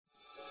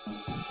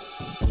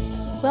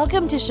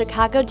Welcome to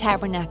Chicago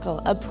Tabernacle,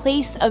 a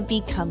place of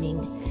becoming.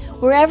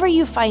 Wherever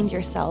you find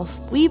yourself,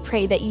 we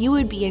pray that you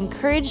would be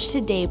encouraged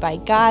today by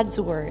God's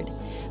Word.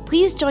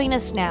 Please join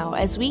us now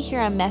as we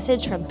hear a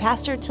message from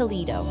Pastor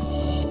Toledo.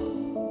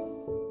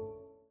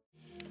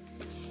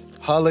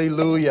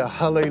 Hallelujah,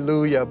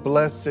 hallelujah.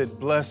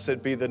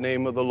 Blessed be the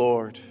name of the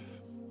Lord.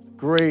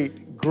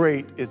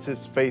 Great is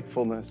His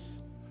faithfulness.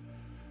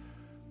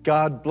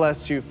 God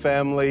bless you,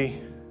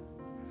 family.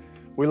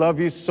 We love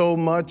you so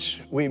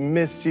much. We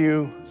miss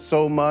you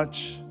so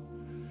much.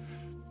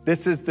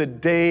 This is the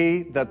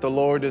day that the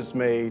Lord has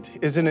made.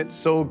 Isn't it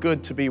so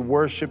good to be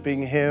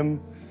worshiping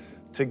Him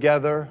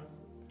together?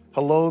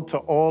 Hello to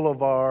all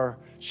of our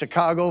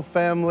Chicago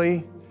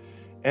family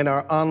and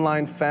our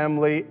online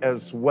family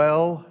as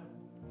well.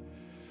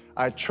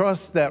 I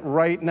trust that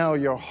right now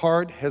your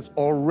heart has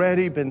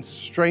already been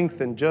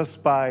strengthened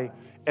just by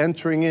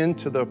entering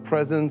into the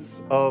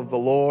presence of the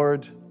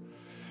Lord.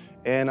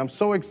 And I'm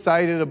so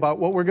excited about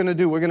what we're going to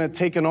do. We're going to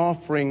take an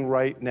offering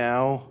right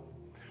now.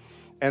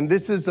 And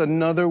this is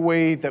another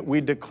way that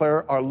we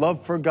declare our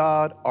love for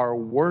God, our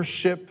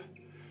worship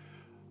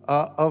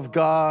of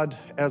God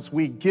as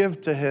we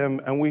give to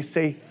Him and we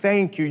say,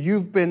 thank you.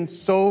 You've been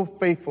so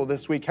faithful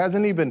this week.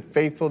 Hasn't He been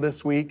faithful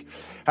this week?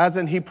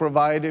 Hasn't He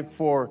provided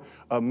for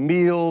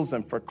meals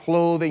and for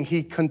clothing?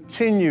 He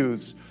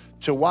continues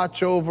to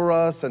watch over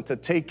us and to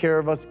take care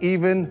of us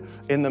even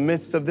in the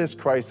midst of this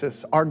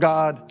crisis. Our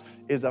God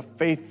is a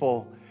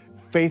faithful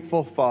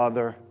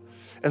Father.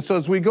 And so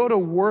as we go to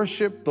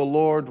worship the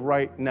Lord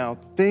right now,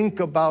 think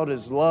about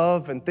His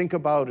love and think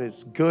about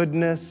His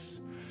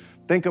goodness,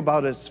 think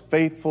about His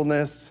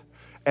faithfulness,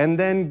 and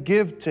then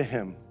give to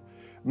Him.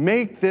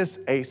 Make this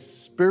a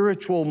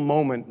spiritual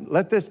moment.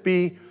 Let this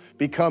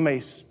become a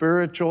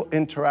spiritual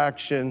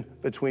interaction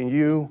between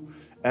you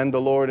and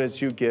the Lord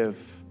as you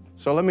give.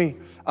 So I'm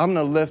going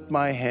to lift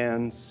my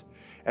hands.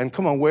 And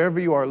come on, wherever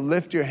you are,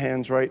 lift your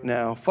hands right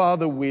now.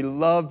 Father, we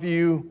love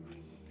you.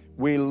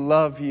 We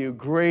love you.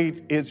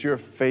 Great is your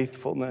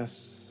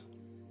faithfulness.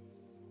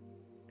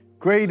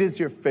 Great is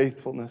your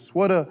faithfulness.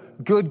 What a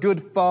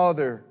good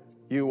Father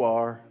you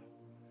are.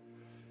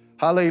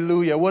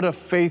 Hallelujah. What a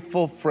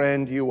faithful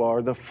friend you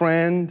are. The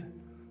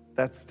friend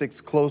that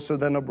sticks closer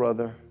than a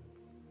brother.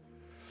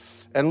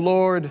 And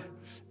Lord,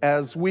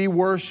 as we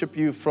worship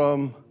you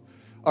from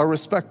our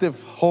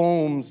respective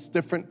homes,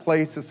 different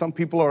places. Some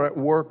people are at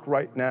work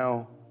right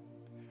now.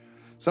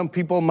 Some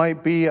people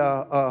might be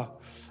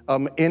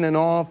in an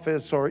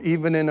office or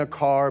even in a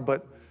car,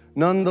 but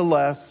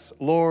nonetheless,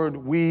 Lord,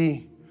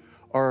 we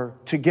are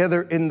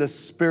together in the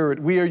Spirit.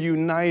 We are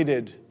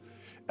united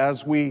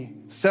as we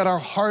set our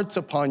hearts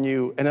upon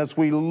you and as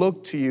we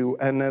look to you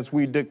and as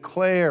we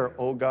declare,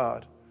 oh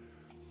God,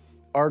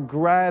 our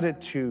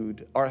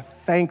gratitude, our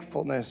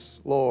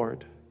thankfulness,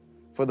 Lord,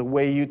 for the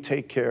way you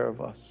take care of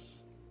us.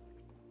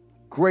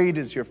 Great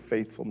is your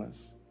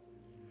faithfulness.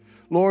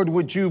 Lord,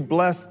 would you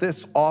bless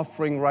this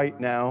offering right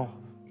now?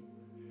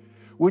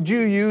 Would you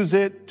use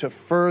it to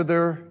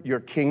further your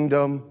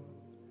kingdom?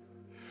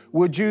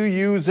 Would you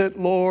use it,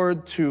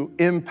 Lord, to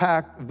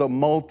impact the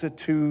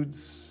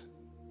multitudes?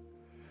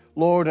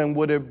 Lord, and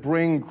would it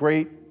bring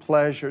great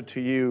pleasure to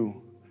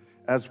you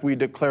as we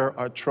declare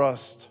our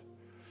trust,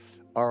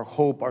 our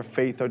hope, our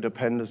faith, our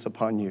dependence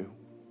upon you?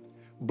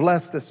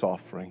 Bless this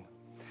offering.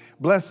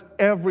 Bless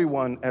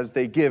everyone as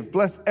they give.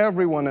 Bless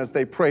everyone as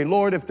they pray.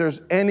 Lord, if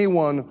there's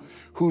anyone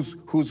who's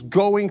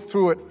going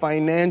through it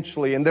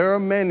financially, and there are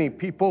many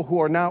people who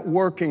are not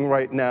working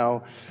right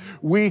now,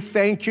 we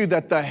thank you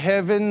that the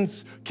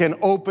heavens can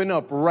open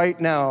up right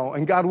now.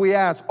 And God, we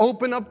ask,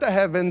 open up the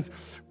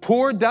heavens,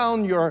 pour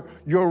down your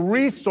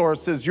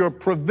resources, your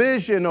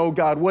provision, oh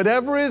God,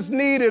 whatever is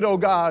needed, oh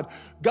God.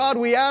 God,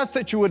 we ask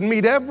that you would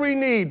meet every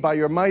need by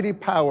your mighty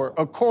power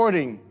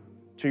according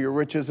to your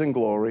riches and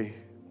glory.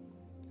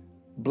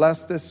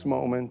 Bless this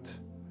moment.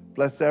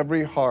 Bless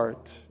every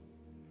heart,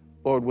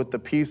 Lord, with the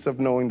peace of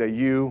knowing that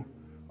you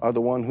are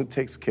the one who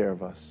takes care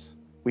of us.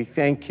 We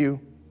thank you.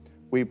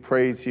 We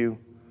praise you.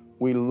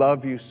 We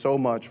love you so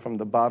much from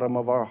the bottom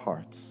of our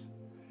hearts.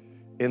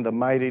 In the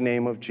mighty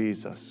name of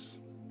Jesus.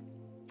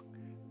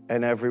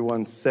 And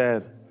everyone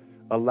said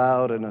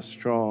aloud and a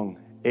strong,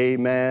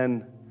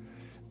 amen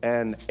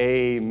and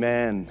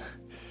amen.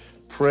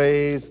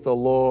 Praise the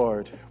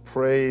Lord.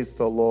 Praise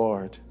the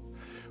Lord.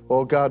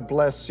 Well, God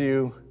bless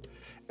you,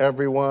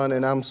 everyone,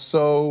 and I'm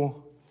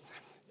so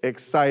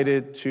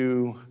excited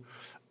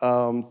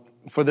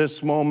for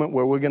this moment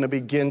where we're going to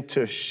begin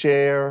to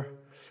share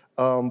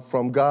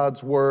from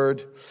God's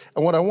Word.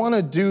 And what I want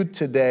to do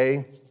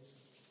today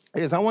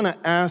is I want to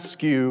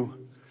ask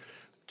you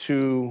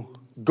to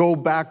go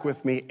back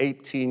with me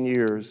 18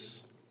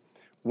 years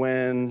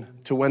when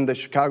the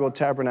Chicago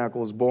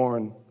Tabernacle was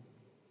born.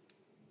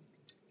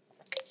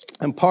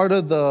 And part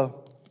of the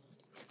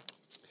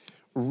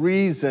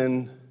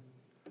reason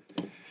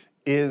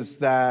is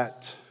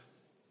that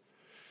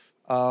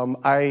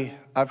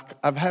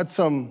I've had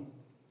some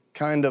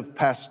kind of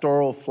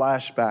pastoral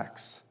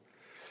flashbacks.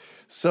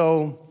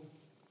 So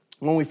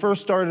when we first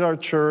started our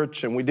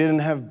church and we didn't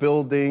have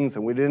buildings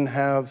and we didn't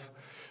have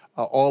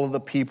all of the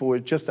people, we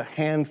were just a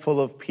handful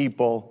of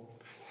people.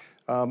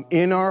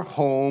 In our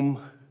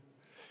home,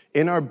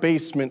 in our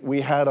basement,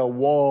 we had a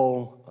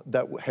wall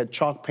that had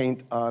chalk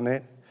paint on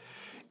it.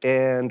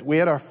 And we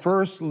had our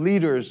first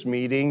leaders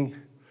meeting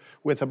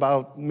with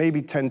about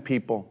maybe 10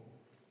 people.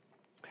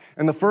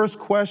 And the first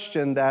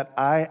question that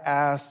I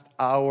asked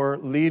our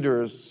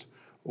leaders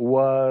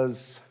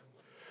was,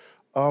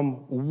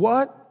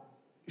 what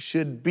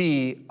should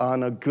be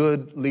on a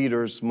good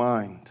leader's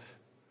mind,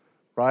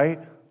 right?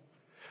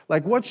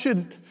 Like what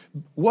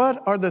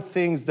are the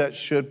things that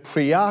should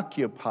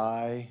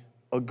preoccupy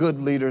a good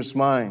leader's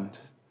mind?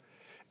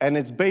 And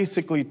it's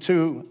basically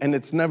two, and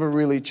it's never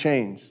really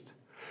changed.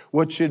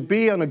 What should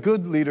be on a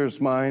good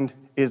leader's mind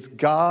is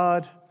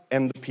God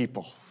and the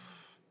people.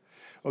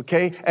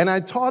 Okay? And I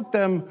taught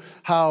them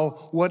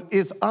how what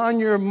is on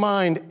your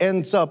mind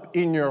ends up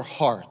in your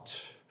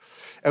heart.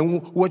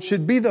 And what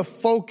should be the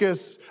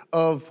focus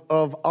of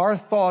our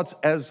thoughts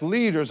as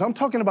leaders, I'm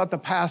talking about the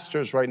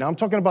pastors right now. I'm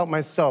talking about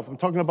myself. I'm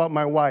talking about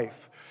my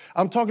wife.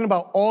 I'm talking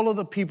about all of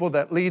the people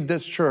that lead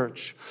this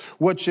church.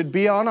 What should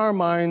be on our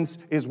minds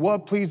is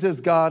what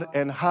pleases God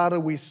and how do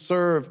we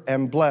serve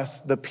and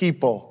bless the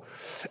people.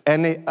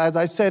 And as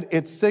I said,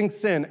 it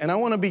sinks in. And I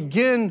want to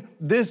begin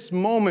this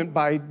moment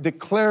by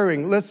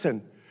declaring,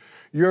 listen,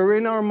 you're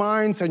in our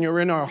minds and you're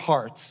in our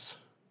hearts.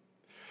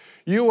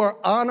 You are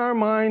on our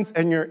minds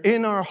and you're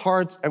in our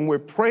hearts, and we're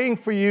praying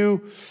for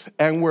you,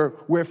 and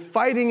we're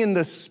fighting in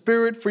the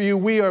spirit for you.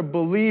 We are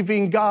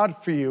believing God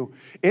for you.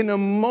 In a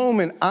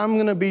moment, I'm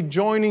going to be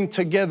joining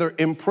together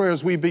in prayer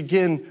as we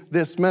begin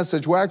this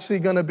message. We're actually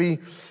going to be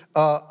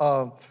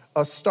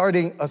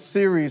starting a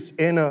series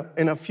in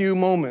a few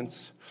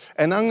moments.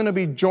 And I'm going to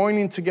be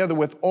joining together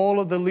with all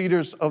of the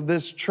leaders of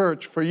this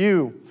church for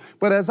you.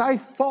 But as I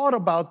thought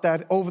about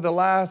that over the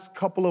last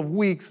couple of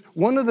weeks,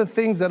 one of the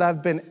things that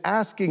I've been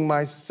asking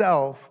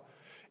myself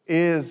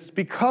is,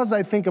 because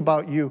I think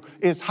about you,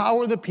 is how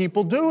are the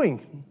people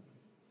doing?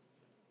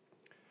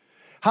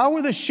 How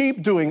are the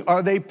sheep doing?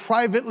 Are they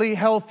privately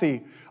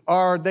healthy?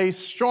 Are they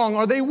strong?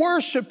 Are they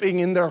worshiping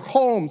in their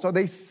homes? Are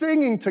they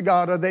singing to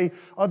God?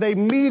 Are they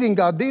meeting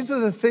God? These are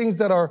the things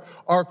that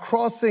are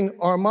crossing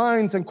our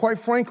minds. And quite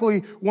frankly,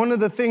 one of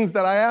the things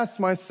that I ask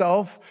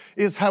myself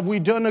is, have we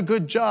done a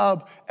good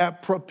job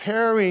at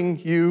preparing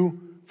you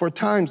for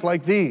times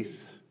like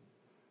these?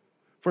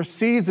 For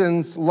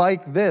seasons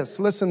like this?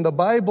 Listen, the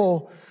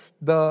Bible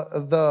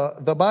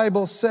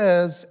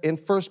says in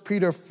 1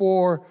 Peter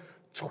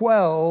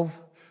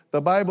 4:12,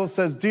 the Bible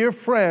says, "Dear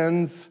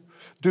friends,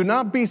 do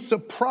not be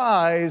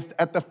surprised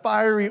at the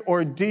fiery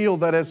ordeal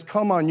that has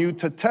come on you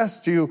to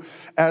test you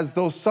as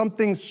though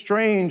something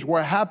strange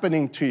were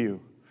happening to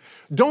you.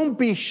 Don't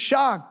be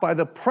shocked by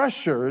the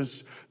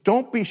pressures.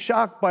 Don't be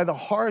shocked by the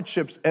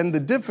hardships and the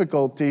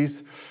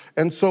difficulties."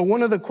 And so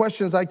one of the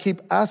questions I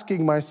keep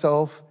asking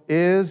myself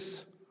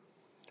is,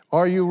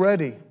 are you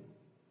ready?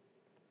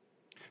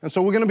 And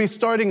so we're going to be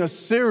starting a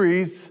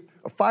series,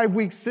 a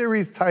 5-week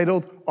series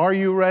titled, Are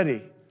You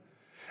Ready?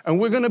 And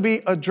we're going to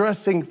be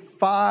addressing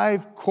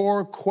 5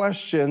 core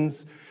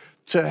questions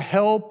to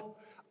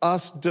help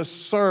us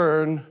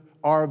discern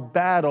our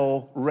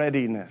battle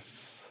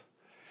readiness.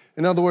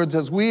 In other words,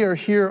 as we are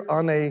here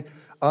on a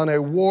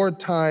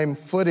wartime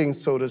footing,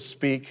 so to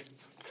speak,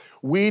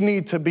 we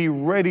need to be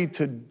ready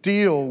to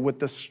deal with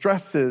the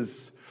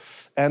stresses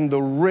and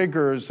the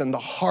rigors and the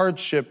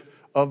hardship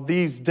of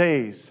these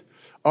days.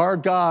 Our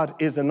God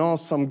is an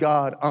awesome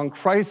God. On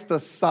Christ, the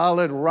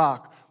solid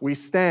rock, we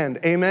stand.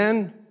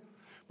 Amen?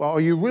 Well,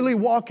 are you really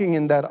walking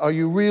in that? Are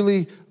you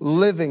really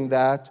living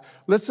that?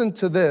 Listen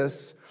to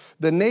this.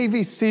 The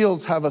Navy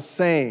SEALs have a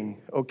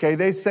saying, okay?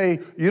 They say,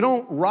 you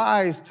don't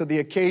rise to the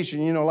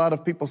occasion. You know, a lot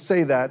of people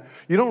say that.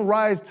 You don't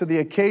rise to the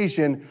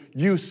occasion,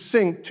 you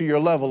sink to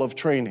your level of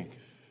training.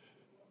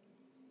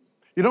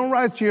 You don't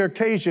rise to your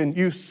occasion,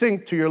 you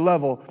sink to your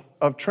level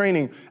of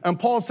training. And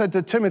Paul said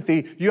to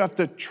Timothy, you have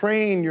to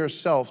train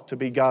yourself to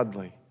be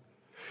godly.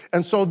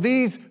 And so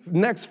these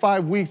next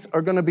 5 weeks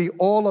are going to be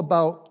all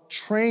about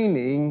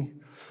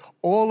training,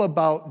 all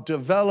about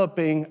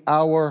developing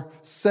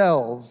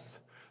ourselves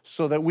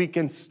so that we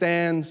can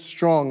stand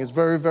strong. It's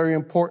very, very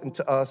important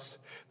to us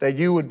that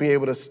you would be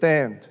able to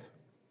stand.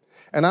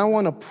 And I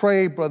want to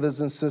pray,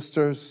 brothers and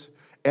sisters,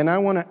 and I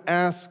want to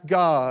ask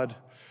God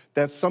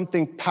that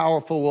something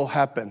powerful will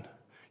happen.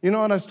 You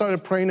know what I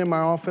started praying in my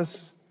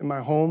office, in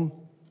my home?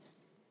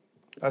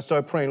 I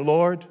started praying,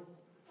 Lord,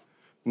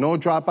 no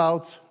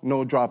dropouts,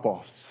 no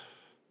drop-offs.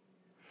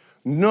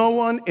 No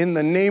one in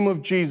the name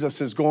of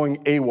Jesus is going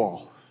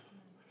AWOL.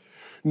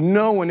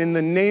 No one in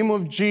the name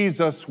of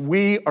Jesus,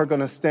 we are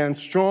going to stand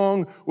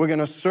strong. We're going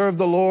to serve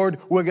the Lord.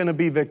 We're going to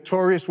be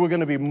victorious. We're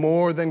going to be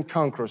more than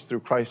conquerors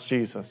through Christ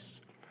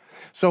Jesus.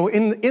 So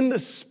in the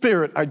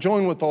spirit, I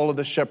join with all of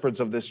the shepherds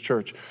of this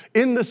church.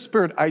 In the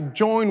spirit, I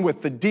join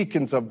with the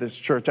deacons of this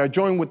church. I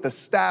join with the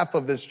staff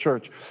of this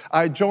church.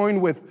 I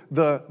join with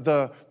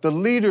the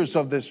leaders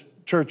of this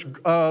church,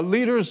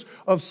 leaders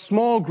of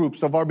small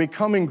groups, of our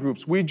becoming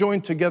groups, we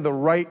join together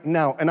right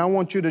now. And I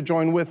want you to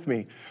join with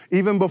me,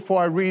 even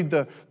before I read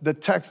the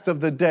text of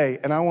the day.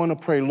 And I want to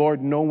pray,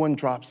 Lord, no one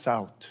drops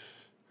out.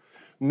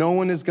 No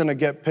one is going to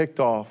get picked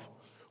off.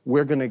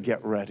 We're going to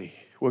get ready.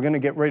 We're going to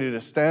get ready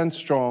to stand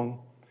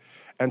strong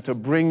and to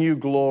bring you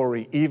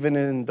glory, even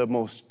in the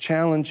most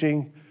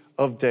challenging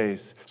of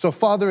days. So,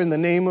 Father, in the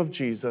name of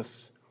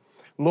Jesus,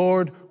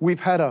 Lord, we've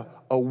had a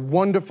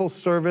wonderful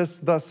service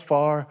thus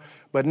far,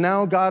 but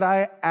now, God,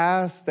 I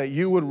ask that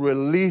you would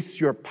release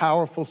your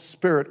powerful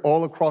spirit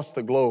all across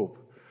the globe.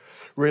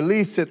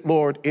 Release it,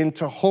 Lord,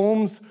 into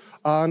homes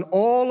on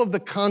all of the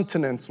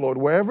continents, Lord.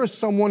 Wherever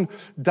someone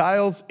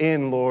dials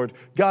in, Lord,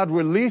 God,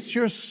 release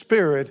your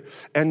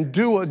spirit and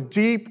do a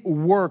deep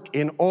work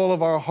in all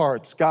of our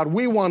hearts. God,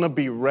 we want to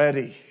be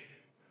ready.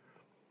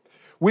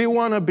 We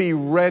want to be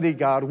ready,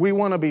 God. We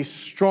want to be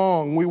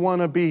strong. We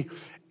want to be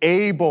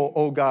able,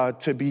 oh God,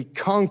 to be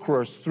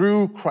conquerors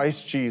through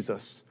Christ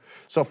Jesus.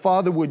 So,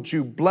 Father, would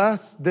you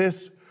bless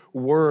this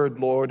word,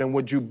 Lord, and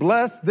would you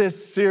bless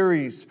this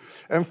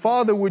series? And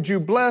Father, would you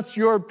bless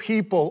your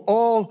people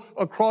all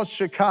across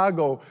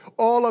Chicago,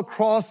 all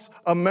across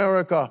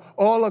America,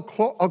 all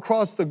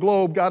across the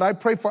globe? God, I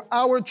pray for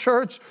our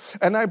church,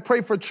 and I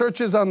pray for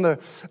churches on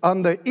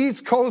the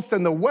East Coast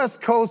and the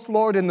West Coast,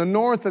 Lord, in the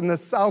North and the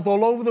South,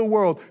 all over the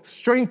world.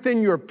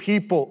 Strengthen your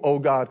people, oh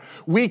God.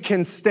 We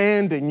can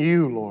stand in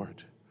you,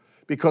 Lord,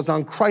 because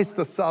on Christ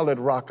the solid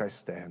rock I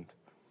stand.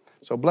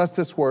 So bless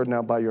this word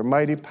now by your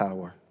mighty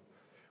power.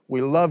 We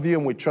love you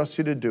and we trust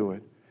you to do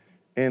it.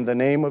 In the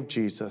name of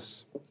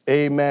Jesus,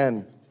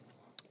 amen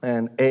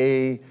and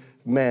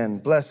amen.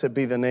 Blessed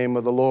be the name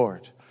of the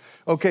Lord.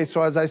 Okay,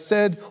 so as I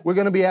said, we're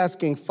going to be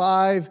asking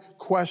 5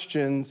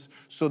 questions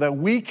so that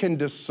we can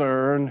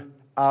discern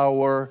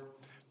our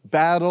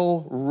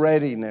battle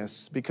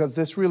readiness, because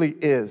this really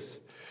is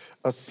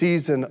a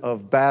season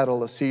of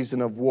battle, a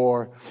season of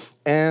war.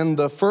 And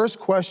the first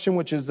question,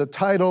 which is the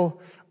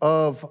title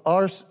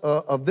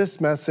of this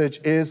message,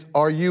 is,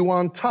 are you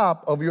on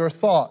top of your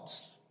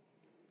thoughts?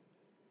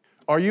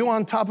 Are you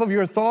on top of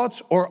your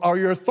thoughts, or are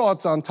your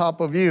thoughts on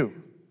top of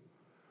you?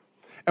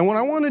 And what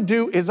I want to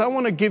do is I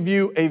want to give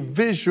you a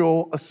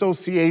visual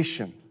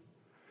association.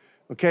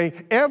 Okay,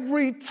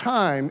 every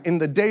time in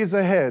the days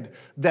ahead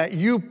that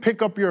you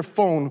pick up your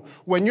phone,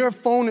 when your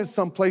phone is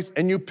someplace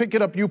and you pick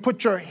it up, you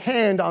put your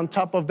hand on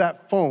top of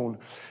that phone.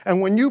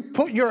 And when you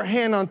put your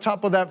hand on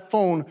top of that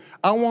phone,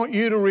 I want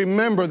you to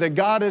remember that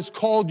God has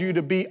called you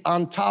to be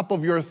on top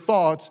of your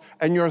thoughts,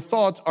 and your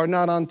thoughts are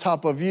not on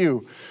top of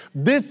you.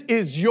 This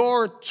is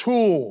your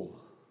tool.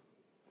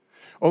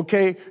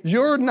 Okay,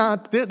 you're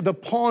not the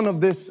pawn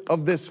of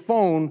this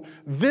phone.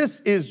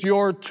 This is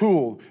your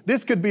tool.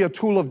 This could be a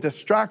tool of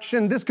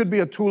distraction. This could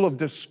be a tool of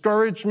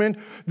discouragement.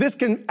 This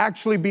can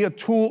actually be a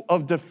tool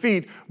of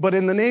defeat. But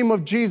in the name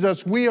of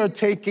Jesus, we are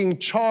taking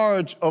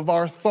charge of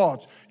our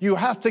thoughts. You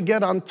have to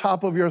get on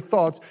top of your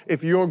thoughts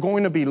if you're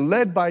going to be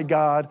led by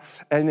God,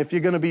 and if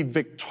you're going to be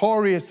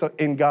victorious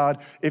in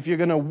God, if you're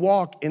going to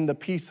walk in the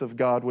peace of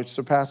God, which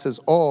surpasses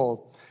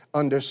all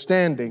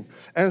understanding.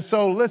 And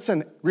so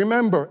listen,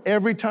 remember,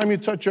 every time you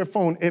touch your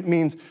phone, it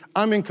means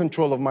I'm in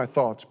control of my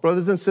thoughts.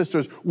 Brothers and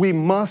sisters, we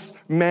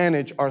must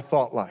manage our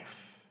thought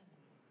life.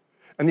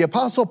 And the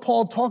Apostle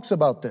Paul talks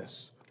about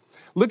this.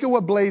 Look at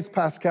what Blaise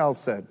Pascal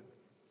said.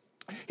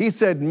 He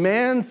said,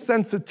 man's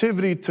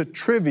sensitivity to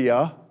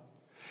trivia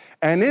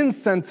and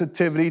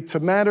insensitivity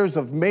to matters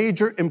of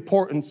major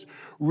importance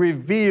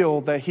reveal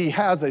that he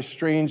has a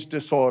strange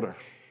disorder.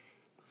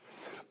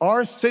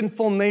 Our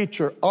sinful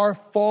nature, our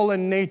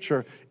fallen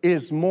nature,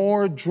 is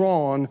more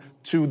drawn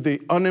to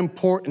the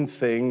unimportant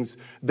things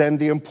than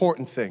the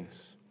important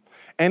things.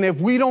 And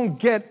if we don't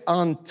get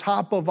on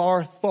top of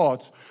our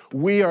thoughts,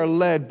 we are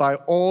led by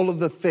all of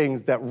the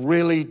things that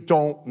really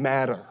don't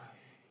matter.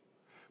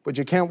 But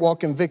you can't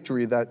walk in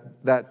victory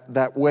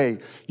that way.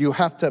 You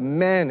have to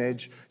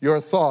manage your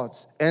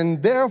thoughts.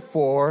 And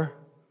therefore,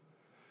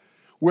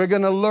 we're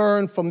going to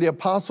learn from the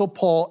Apostle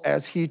Paul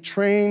as he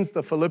trains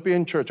the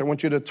Philippian church. I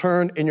want you to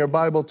turn in your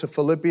Bible to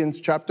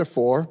Philippians chapter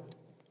 4.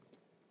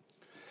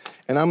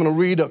 And I'm going to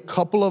read a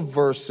couple of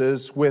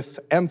verses with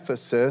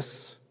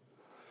emphasis,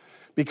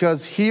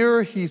 because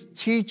here he's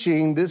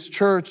teaching this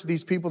church,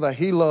 these people that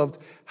he loved,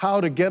 how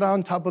to get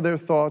on top of their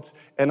thoughts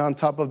and on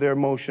top of their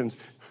emotions.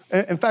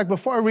 In fact,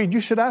 before I read,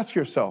 you should ask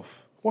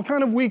yourself, what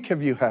kind of week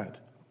have you had?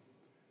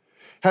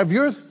 Have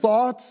your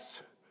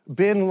thoughts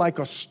been like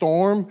a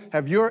storm?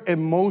 Have your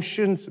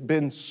emotions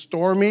been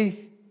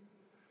stormy?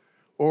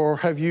 Or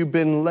have you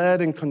been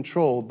led and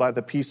controlled by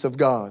the peace of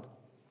God?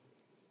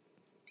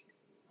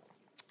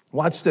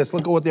 Watch this.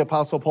 Look at what the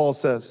Apostle Paul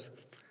says.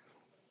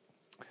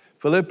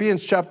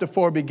 Philippians chapter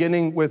 4,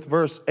 beginning with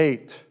verse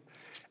 8.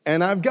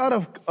 And I've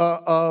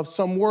got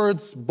some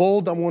words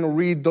bold. I want to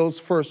read those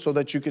first so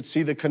that you could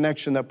see the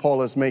connection that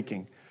Paul is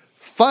making.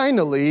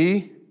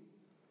 Finally,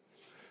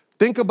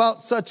 think about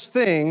such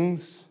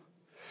things,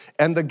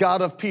 and the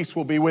God of peace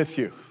will be with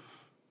you.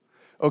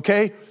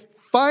 Okay?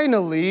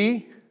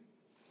 Finally,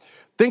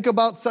 think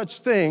about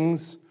such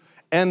things,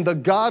 and the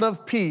God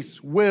of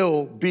peace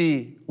will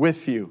be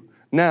with you.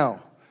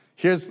 Now,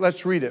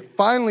 let's read it.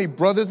 Finally,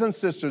 brothers and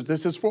sisters,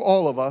 this is for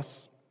all of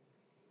us.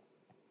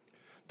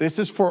 This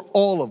is for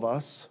all of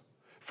us.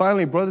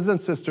 Finally, brothers and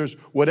sisters,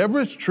 whatever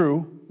is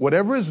true,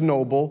 whatever is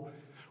noble,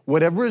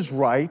 whatever is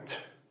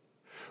right,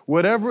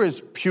 whatever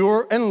is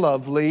pure and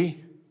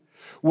lovely,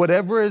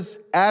 whatever is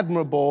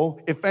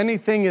admirable, if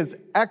anything is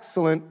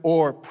excellent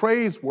or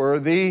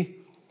praiseworthy,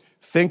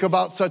 think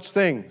about such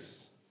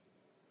things.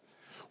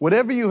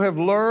 Whatever you have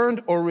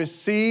learned or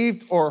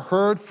received or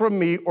heard from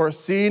me or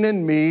seen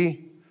in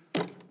me,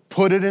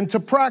 put it into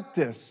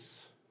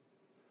practice.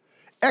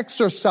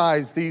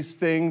 Exercise these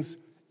things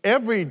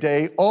every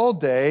day, all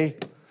day,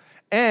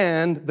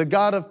 and the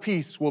God of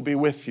peace will be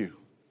with you.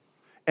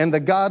 And the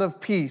God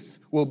of peace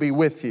will be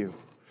with you.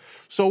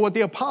 So what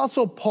the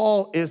Apostle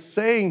Paul is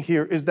saying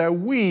here is that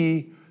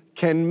we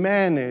can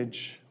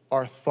manage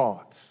our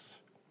thoughts.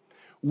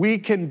 We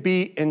can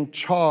be in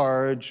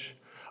charge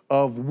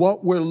of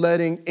what we're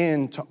letting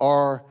into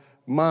our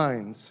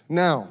minds.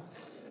 Now,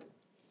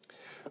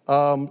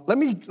 let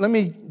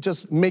me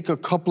just make a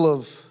couple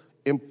of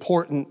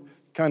important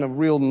kind of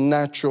real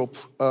natural,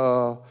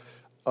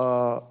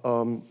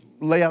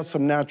 lay out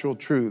some natural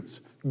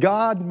truths.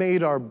 God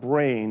made our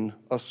brain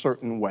a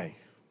certain way.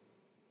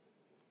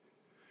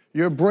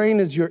 Your brain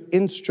is your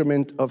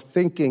instrument of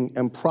thinking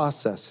and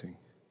processing.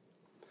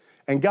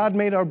 And God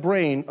made our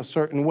brain a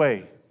certain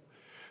way.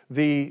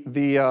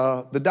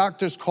 The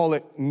doctors call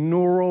it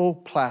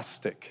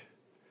neuroplastic.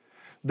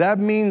 That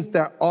means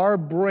that our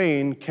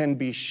brain can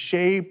be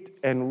shaped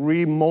and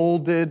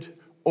remolded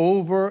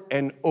over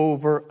and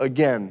over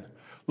again.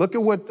 Look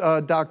at what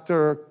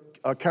Dr.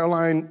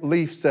 Caroline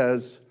Leaf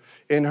says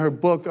in her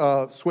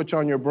book, Switch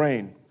on Your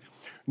Brain.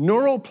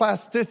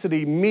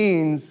 Neuroplasticity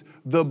means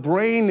the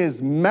brain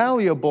is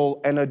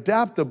malleable and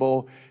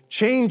adaptable,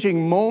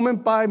 changing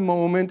moment by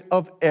moment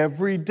of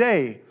every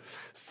day.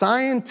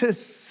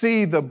 Scientists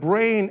see the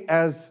brain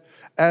as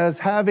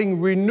having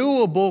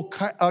renewable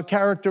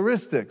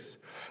characteristics.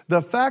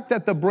 The fact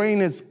that the brain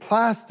is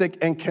plastic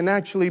and can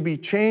actually be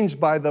changed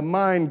by the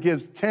mind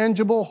gives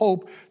tangible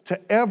hope to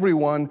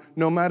everyone,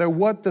 no matter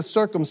what the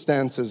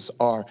circumstances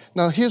are.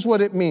 Now, here's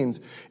what it means.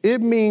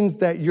 It means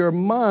that your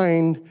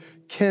mind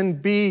can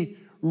be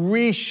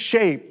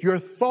reshaped. Your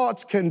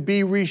thoughts can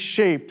be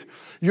reshaped.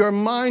 Your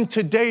mind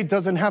today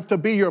doesn't have to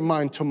be your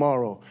mind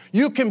tomorrow.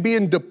 You can be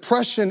in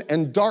depression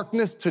and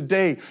darkness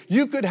today.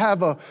 You could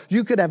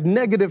have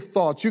negative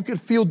thoughts. You could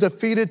feel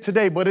defeated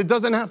today, but it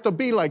doesn't have to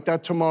be like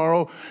that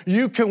tomorrow.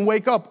 You can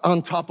wake up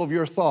on top of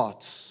your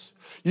thoughts.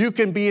 You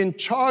can be in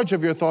charge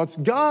of your thoughts.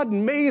 God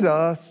made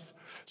us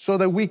so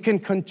that we can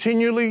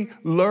continually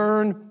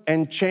learn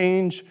and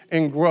change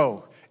and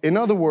grow. In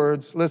other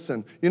words,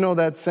 listen, you know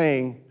that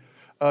saying,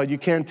 you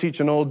can't teach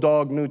an old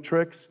dog new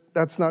tricks?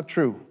 That's not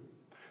true.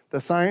 The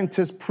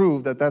scientists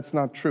prove that that's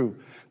not true.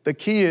 The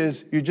key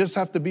is you just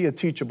have to be a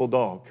teachable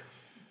dog.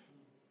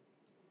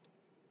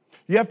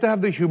 You have to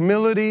have the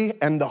humility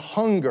and the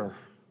hunger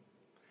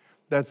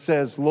that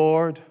says,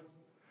 Lord,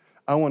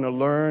 I want to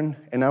learn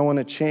and I want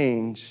to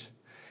change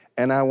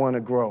and I want to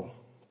grow.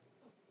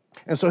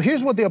 And so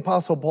here's what the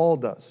Apostle Paul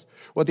does.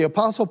 What the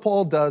Apostle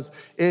Paul does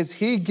is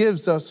he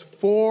gives us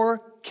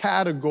 4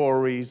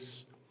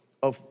 categories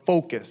of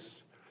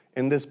focus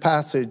in this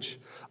passage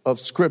of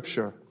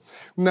Scripture.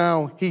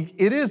 Now,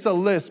 it is a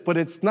list, but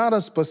it's not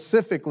a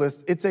specific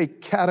list. It's a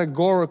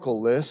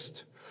categorical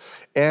list.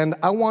 And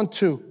I want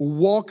to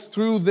walk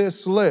through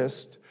this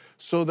list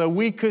so that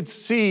we could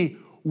see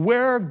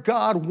where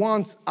God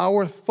wants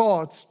our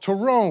thoughts to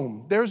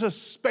roam. There's a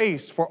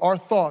space for our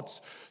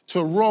thoughts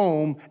to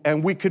roam,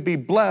 and we could be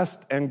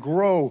blessed and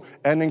grow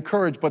and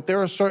encouraged. But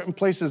there are certain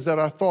places that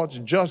our thoughts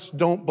just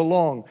don't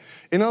belong.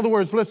 In other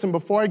words, listen,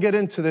 before I get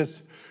into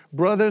this,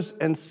 brothers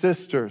and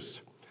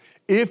sisters,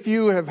 if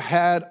you have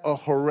had a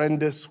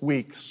horrendous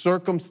week,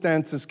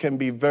 circumstances can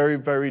be very,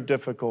 very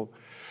difficult.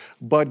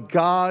 But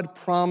God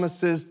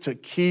promises to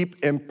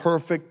keep in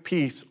perfect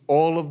peace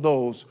all of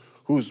those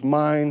whose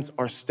minds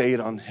are stayed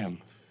on Him.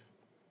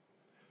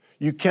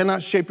 You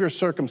cannot shape your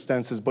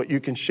circumstances, but you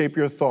can shape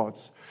your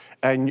thoughts.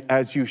 And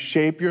as you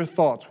shape your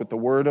thoughts with the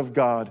Word of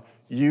God,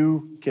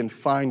 you can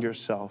find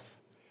yourself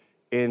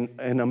in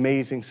an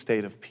amazing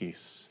state of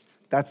peace.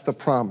 That's the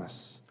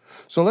promise.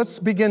 So let's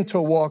begin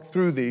to walk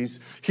through these.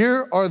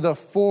 Here are the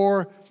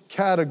 4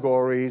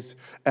 categories,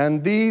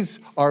 and these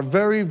are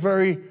very,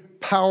 very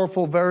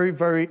powerful, very,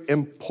 very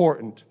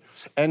important.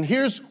 And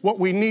here's what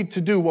we need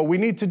to do. What we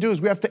need to do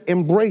is we have to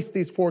embrace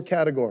these 4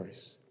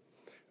 categories,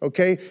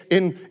 okay?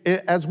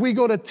 As we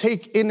go to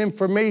take in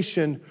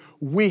information,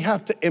 we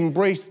have to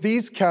embrace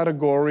these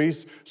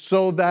categories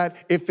so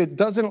that if it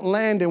doesn't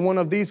land in one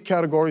of these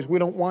categories, we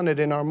don't want it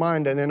in our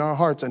mind and in our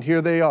hearts. And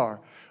here they are,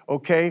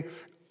 okay?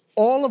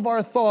 All of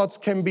our thoughts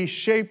can be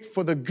shaped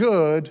for the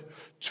good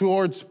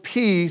towards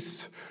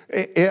peace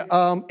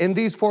in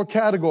these 4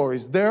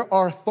 categories. There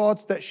are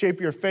thoughts that shape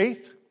your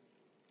faith.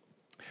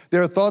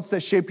 There are thoughts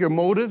that shape your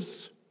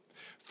motives,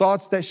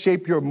 thoughts that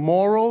shape your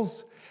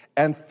morals,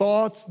 and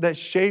thoughts that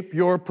shape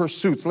your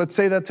pursuits. Let's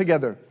say that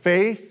together.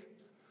 Faith,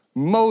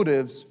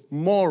 motives,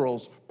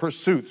 morals,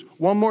 pursuits.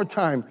 One more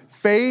time.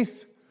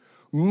 Faith,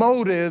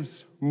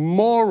 motives,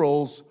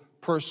 morals,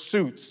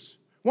 pursuits.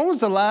 When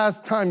was the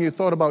last time you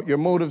thought about your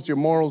motives, your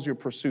morals, your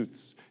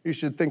pursuits? You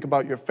should think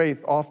about your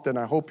faith often.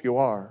 I hope you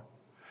are.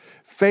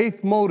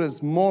 Faith,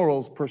 motives,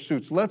 morals,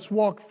 pursuits. Let's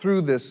walk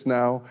through this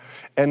now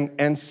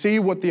and see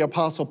what the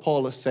Apostle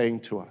Paul is saying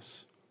to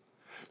us.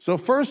 So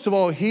first of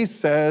all, he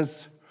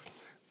says,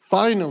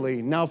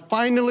 finally. Now,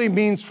 finally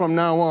means from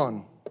now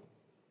on.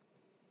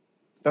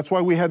 That's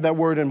why we had that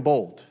word in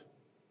bold.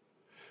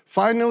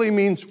 Finally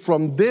means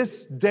from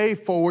this day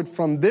forward,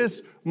 from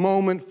this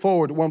moment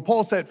forward. When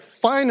Paul said,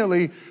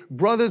 finally,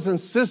 brothers and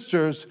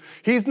sisters,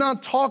 he's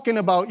not talking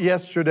about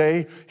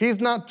yesterday. He's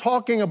not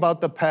talking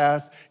about the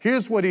past.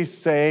 Here's what he's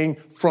saying,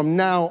 from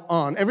now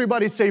on.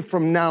 Everybody say,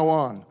 from now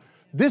on.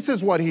 This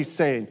is what he's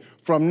saying.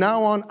 From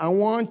now on, I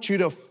want you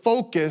to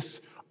focus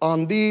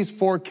on these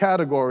 4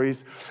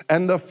 categories.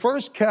 And the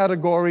first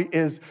category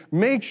is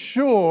make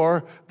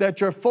sure that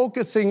you're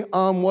focusing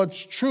on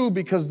what's true,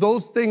 because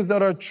those things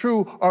that are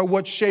true are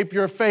what shape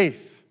your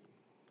faith.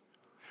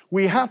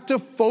 We have to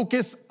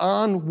focus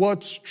on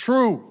what's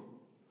true.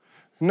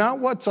 Not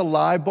what's a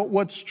lie, but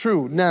what's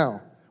true.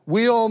 Now,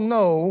 we all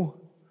know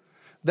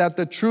that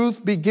the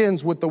truth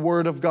begins with the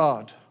Word of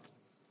God.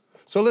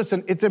 So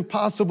listen, it's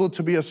impossible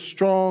to be a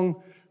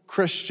strong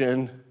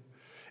Christian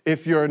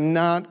if you're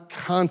not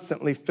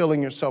constantly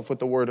filling yourself with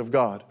the Word of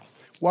God.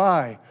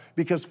 Why?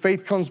 Because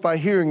faith comes by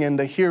hearing, and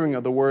the hearing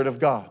of the Word of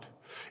God.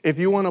 If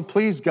you want to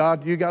please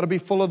God, you got to be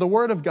full of the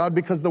Word of God,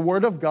 because the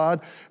Word of God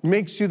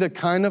makes you the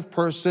kind of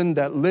person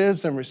that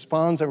lives and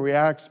responds and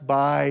reacts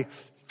by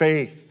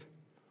faith.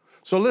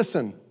 So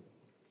listen,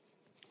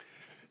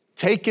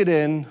 take it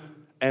in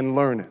and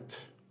learn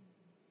it.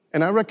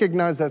 And I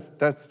recognize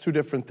that's 2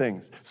 different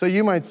things. So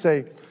you might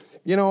say,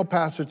 you know,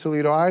 Pastor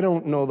Toledo, I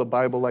don't know the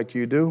Bible like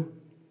you do.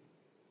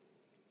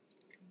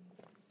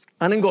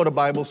 I didn't go to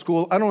Bible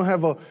school. I don't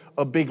have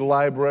a big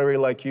library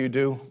like you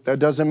do. That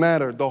doesn't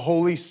matter. The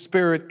Holy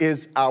Spirit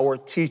is our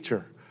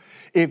teacher.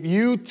 If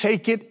you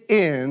take it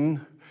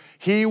in,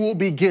 He will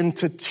begin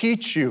to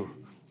teach you.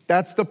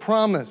 That's the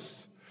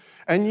promise.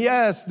 And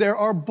yes, there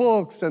are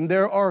books and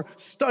there are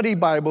study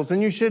Bibles,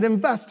 and you should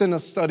invest in a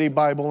study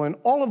Bible and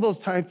all of those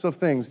types of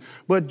things.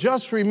 But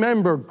just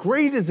remember,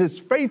 great is His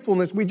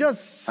faithfulness. We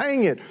just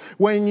sang it.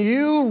 When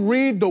you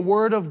read the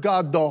Word of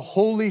God, the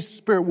Holy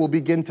Spirit will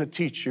begin to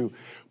teach you.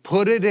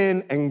 Put it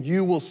in and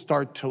you will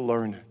start to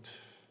learn it.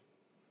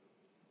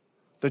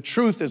 The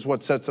truth is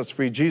what sets us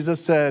free.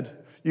 Jesus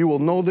said, you will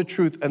know the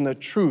truth and the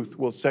truth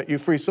will set you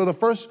free. So the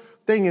first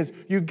thing is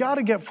you got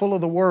to get full of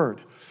the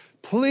Word.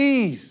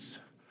 Please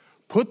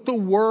put the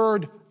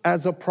Word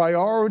as a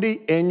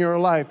priority in your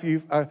life.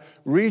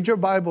 Read your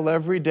Bible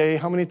every day.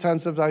 How many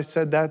times have I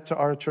said that to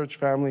our church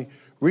family?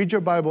 Read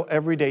your Bible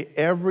every day.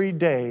 Every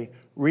day,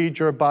 read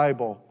your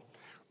Bible.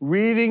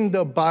 Reading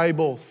the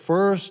Bible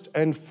first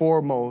and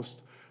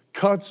foremost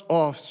cuts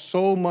off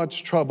so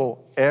much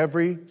trouble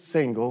every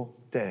single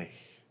day.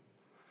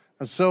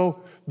 And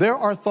so there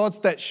are thoughts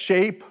that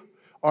shape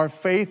our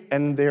faith,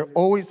 and they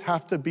always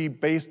have to be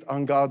based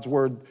on God's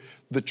Word,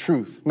 the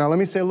truth. Now, let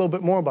me say a little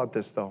bit more about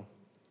this, though.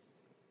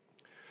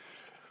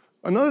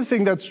 Another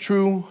thing that's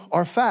true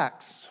are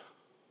facts.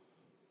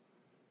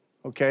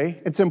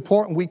 Okay? It's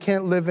important. We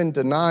can't live in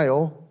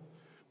denial.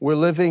 We're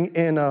living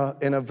in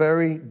a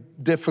very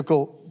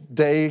difficult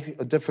day,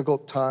 a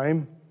difficult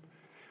time.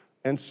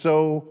 And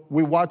so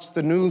we watch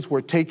the news,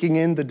 we're taking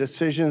in the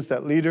decisions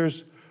that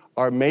leaders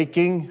are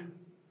making.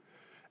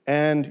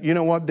 And you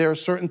know what? There are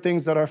certain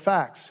things that are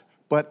facts.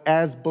 But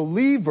as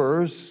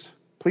believers,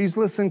 please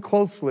listen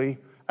closely,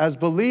 as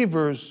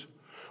believers,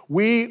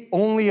 we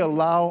only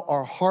allow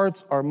our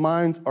hearts, our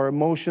minds, our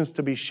emotions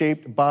to be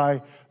shaped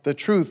by the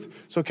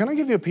truth. So can I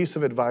give you a piece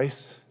of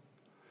advice?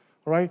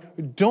 All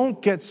right?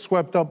 Don't get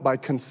swept up by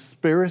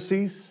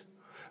conspiracies.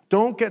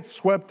 Don't get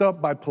swept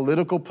up by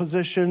political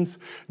positions.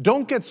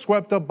 Don't get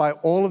swept up by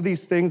all of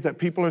these things that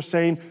people are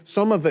saying.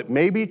 Some of it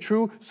may be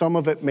true, some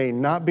of it may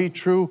not be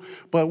true.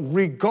 But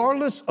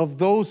regardless of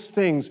those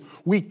things,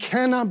 we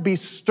cannot be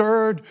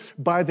stirred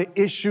by the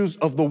issues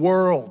of the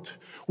world.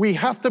 We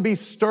have to be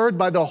stirred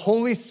by the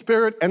Holy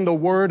Spirit and the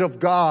Word of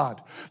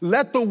God.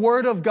 Let the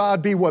Word of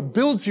God be what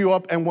builds you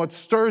up and what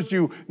stirs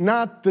you,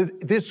 not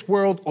this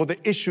world or the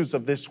issues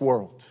of this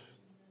world.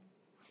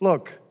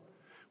 Look,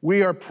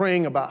 we are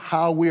praying about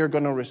how we are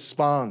going to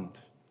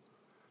respond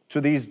to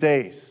these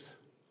days.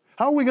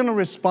 How are we going to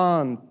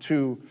respond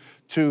to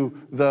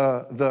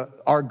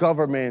our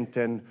government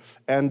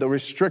and the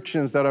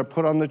restrictions that are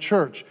put on the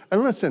church?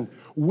 And listen,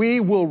 we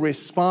will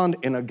respond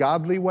in a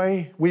godly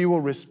way. We will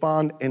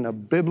respond in a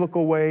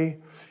biblical way,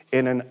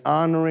 in an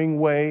honoring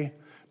way,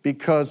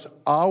 because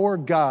our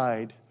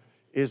guide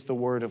is the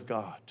Word of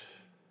God.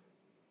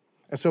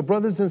 And so,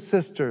 brothers and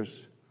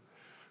sisters,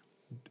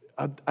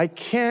 I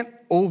can't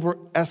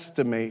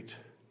overestimate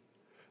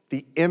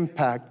the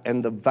impact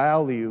and the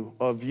value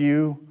of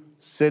you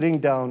sitting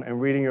down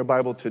and reading your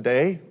Bible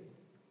today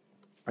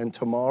and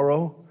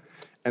tomorrow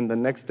and the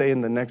next day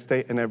and the next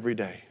day and every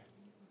day.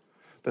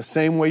 The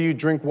same way you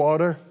drink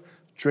water,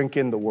 drink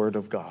in the Word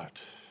of God,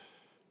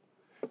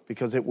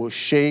 because it will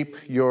shape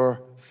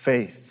your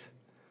faith.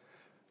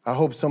 I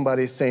hope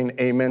somebody's saying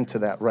amen to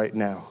that right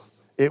now.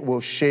 It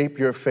will shape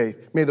your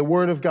faith. May the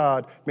Word of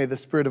God, may the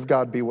Spirit of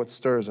God be what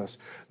stirs us.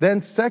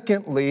 Then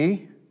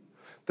secondly,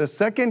 the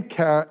second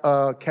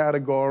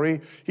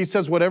category, he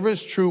says, whatever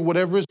is true,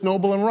 whatever is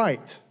noble and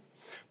right.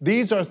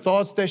 These are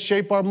thoughts that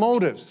shape our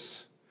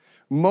motives.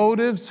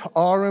 Motives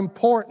are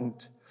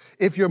important.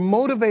 If you're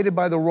motivated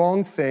by the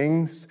wrong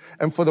things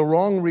and for the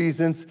wrong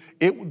reasons,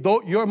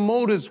 your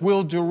motives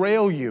will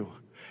derail you.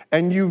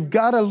 And you've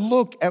got to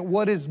look at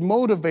what is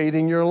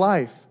motivating your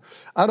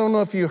life. I don't know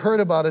if you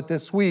heard about it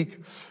this week,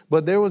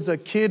 but there was a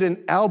kid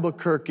in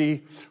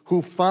Albuquerque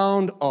who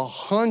found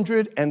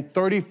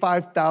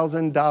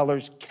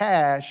 $135,000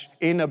 cash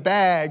in a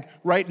bag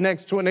right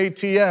next to an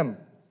ATM.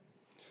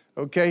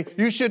 Okay,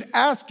 you should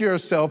ask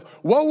yourself,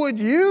 what would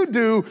you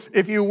do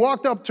if you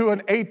walked up to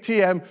an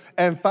ATM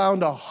and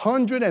found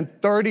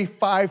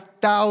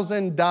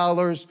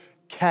 $135,000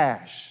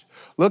 cash?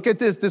 Look at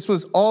this. This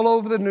was all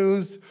over the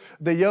news.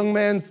 The young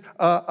man's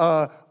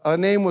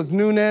name was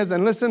Nunez,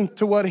 and listen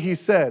to what he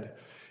said.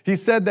 He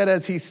said that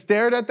as he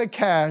stared at the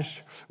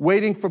cash,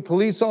 waiting for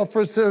police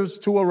officers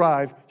to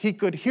arrive, he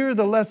could hear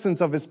the lessons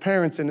of his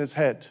parents in his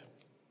head.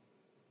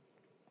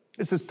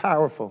 This is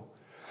powerful.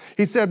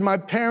 He said, my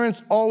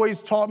parents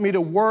always taught me to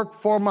work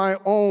for my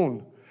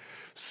own.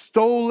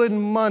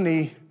 Stolen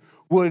money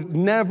would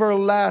never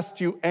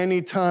last you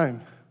any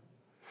time.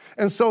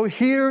 And so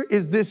here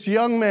is this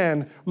young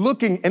man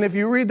looking, and if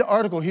you read the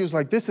article, he was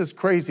like, this is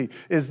crazy.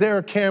 Is there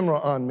a camera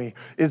on me?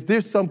 Is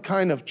there some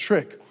kind of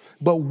trick?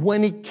 But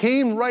when he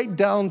came right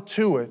down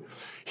to it,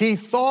 he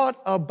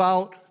thought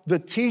about the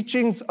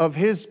teachings of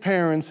his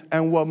parents,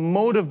 and what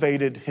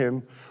motivated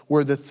him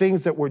were the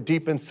things that were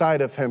deep inside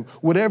of him.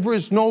 Whatever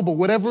is noble,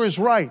 whatever is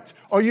right.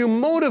 Are you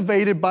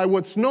motivated by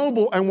what's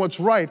noble and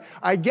what's right?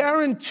 I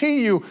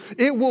guarantee you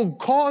it will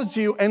cause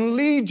you and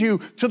lead you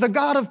to the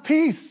God of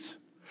peace.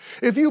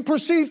 If you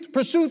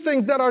pursue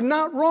things that are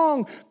not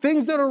wrong,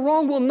 things that are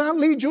wrong will not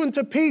lead you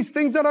into peace.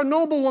 Things that are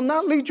noble will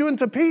not lead you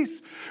into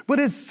peace. But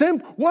it's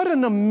simple. What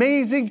an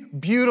amazing,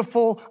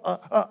 beautiful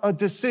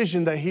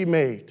decision that he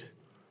made.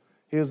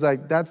 He was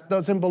like, that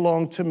doesn't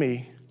belong to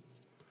me,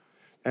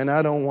 and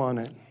I don't want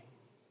it.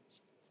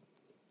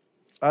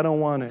 I don't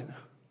want it.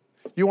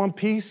 You want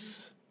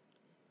peace?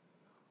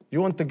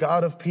 You want the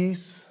God of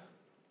peace?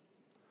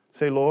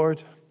 Say,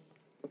 Lord,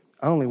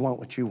 I only want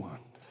what you want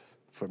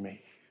for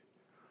me.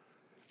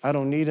 I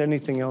don't need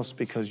anything else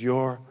because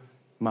you're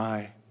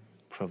my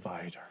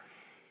provider.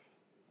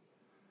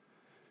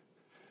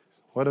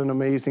 What an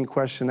amazing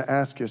question to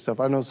ask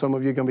yourself. I know some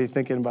of you are going to be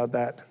thinking about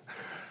that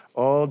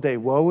all day.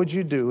 What would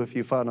you do if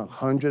you found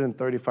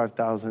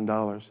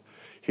 $135,000?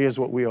 Here's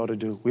what we ought to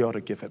do. We ought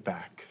to give it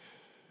back.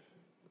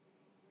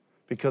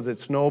 Because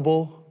it's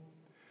noble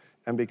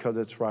and because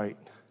it's right.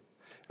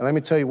 And let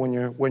me tell you,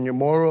 when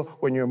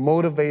you're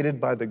motivated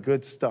by the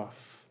good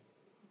stuff,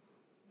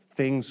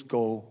 things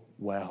go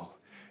well.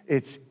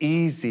 It's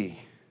easy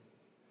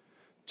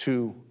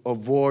to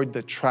avoid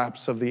the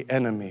traps of the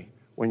enemy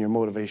when your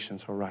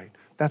motivations are right.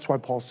 That's why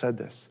Paul said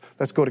this.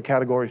 Let's go to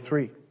category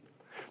 3.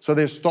 So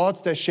there's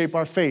thoughts that shape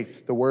our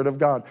faith, the Word of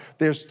God.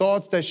 There's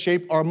thoughts that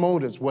shape our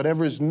motives,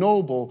 whatever is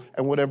noble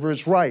and whatever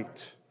is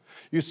right.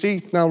 You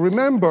see, now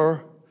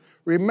remember,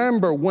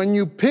 when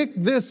you pick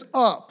this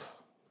up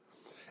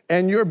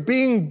and you're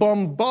being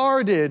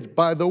bombarded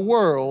by the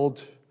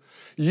world,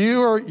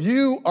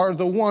 you are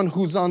the one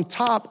who's on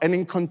top and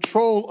in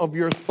control of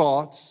your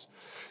thoughts,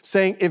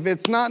 saying, if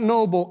it's not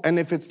noble and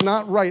if it's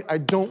not right, I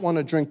don't want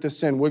to drink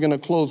this in. We're going to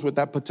close with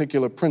that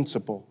particular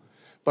principle.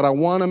 But I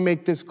want to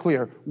make this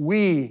clear.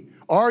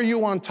 Are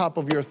you on top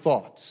of your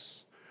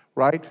thoughts?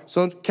 Right?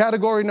 So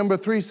category number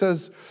 3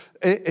 says,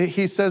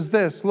 he says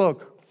this,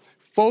 look,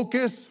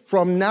 focus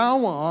from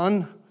now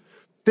on,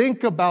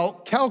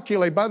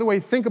 calculate. By the way,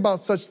 think about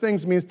such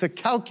things means to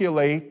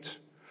calculate,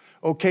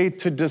 okay,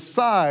 to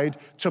decide,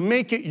 to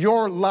make it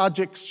your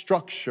logic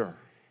structure,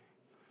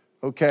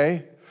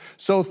 okay?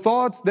 So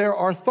there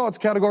are thoughts.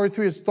 Category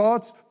 3 is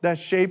thoughts that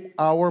shape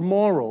our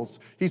morals.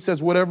 He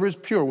says whatever is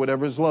pure,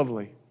 whatever is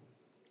lovely.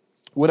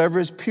 Whatever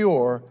is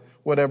pure,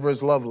 whatever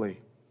is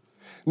lovely.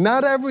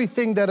 Not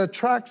everything that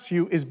attracts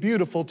you is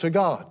beautiful to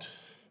God.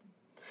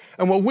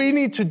 And what we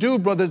need to do,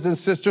 brothers and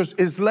sisters,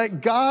 is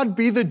let God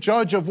be the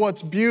judge of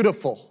what's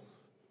beautiful.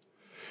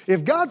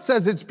 If God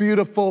says it's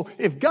beautiful,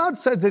 if God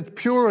says it's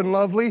pure and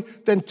lovely,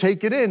 then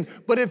take it in.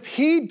 But if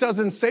he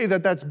doesn't say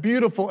that that's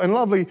beautiful and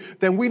lovely,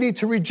 then we need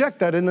to reject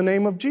that in the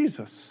name of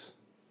Jesus.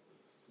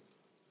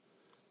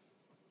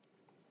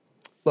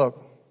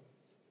 Look,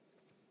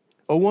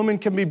 a woman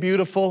can be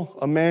beautiful,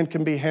 a man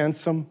can be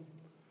handsome,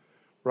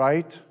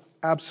 right?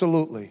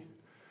 Absolutely.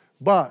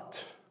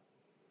 But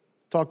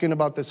talking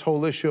about this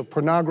whole issue of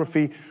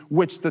pornography,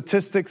 which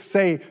statistics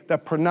say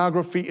that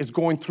pornography is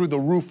going through the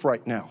roof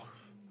right now.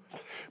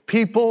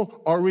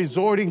 People are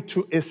resorting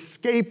to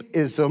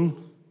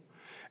escapism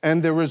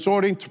and they're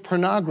resorting to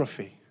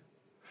pornography.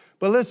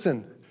 But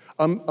listen,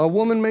 a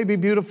woman may be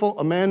beautiful,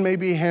 a man may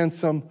be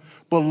handsome,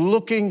 but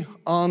looking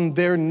on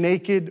their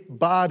naked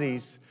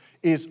bodies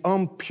is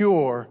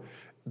impure.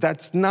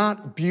 That's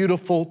not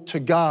beautiful to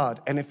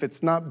God. And if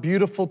it's not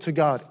beautiful to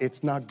God,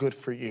 it's not good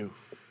for you.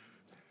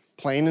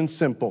 Plain and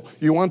simple.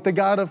 You want the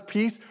God of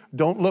peace?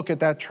 Don't look at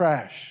that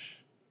trash.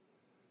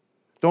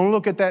 Don't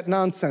look at that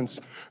nonsense.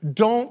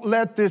 Don't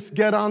let this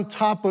get on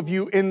top of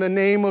you in the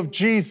name of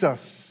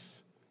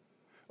Jesus.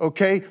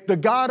 Okay? The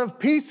God of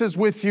peace is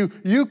with you.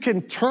 You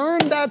can turn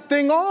that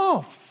thing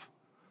off.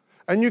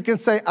 And you can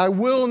say, I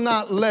will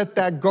not let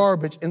that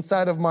garbage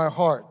inside of my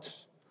heart.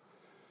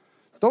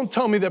 Don't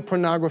tell me that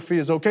pornography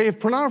is okay. If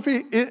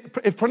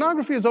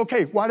pornography is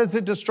okay, why does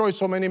it destroy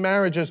so many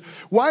marriages?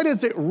 Why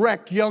does it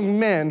wreck young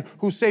men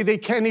who say they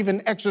can't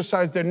even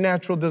exercise their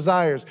natural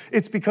desires?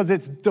 It's because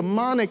it's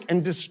demonic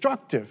and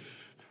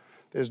destructive.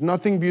 There's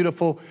nothing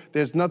beautiful.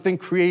 There's nothing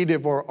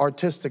creative or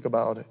artistic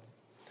about it.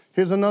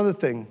 Here's another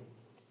thing.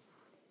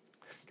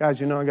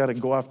 Guys, you know I got to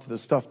go after the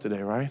stuff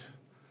today, right?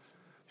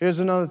 Here's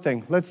another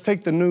thing. Let's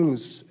take the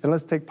news and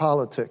let's take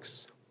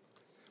politics.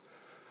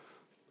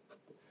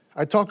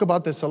 I talk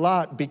about this a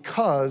lot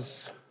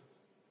because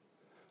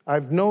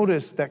I've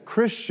noticed that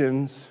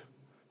Christians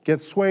get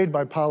swayed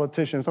by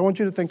politicians. I want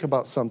you to think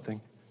about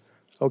something,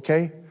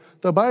 okay?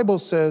 The Bible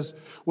says,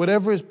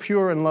 whatever is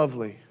pure and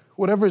lovely,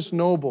 whatever is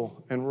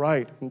noble and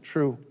right and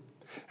true.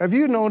 Have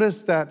you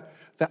noticed that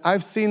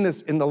I've seen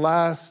this in the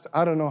last,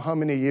 I don't know how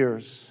many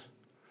years,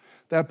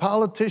 that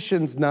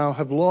politicians now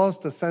have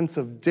lost a sense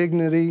of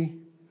dignity,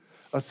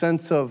 a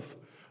sense of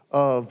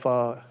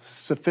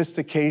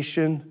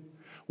sophistication,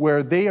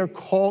 where they're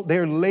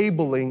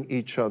labeling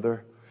each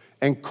other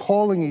and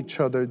calling each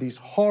other these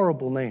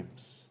horrible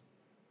names.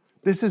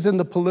 This is in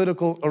the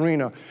political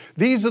arena.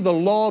 These are the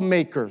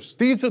lawmakers.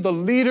 These are the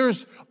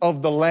leaders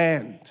of the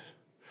land.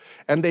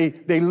 And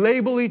they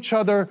label each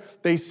other,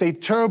 they say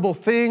terrible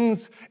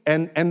things,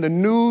 and the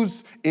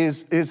news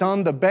is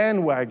on the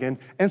bandwagon.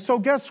 And so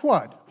guess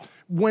what?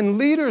 When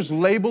leaders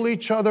label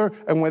each other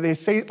and when they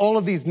say all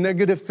of these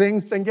negative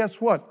things, then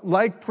guess what?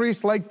 Like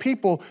priests, like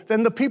people,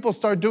 then the people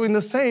start doing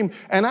the same.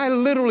 And I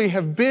literally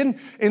have been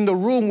in the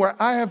room where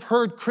I have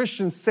heard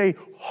Christians say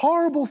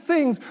horrible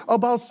things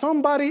about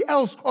somebody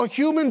else, a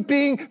human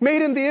being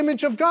made in the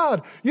image of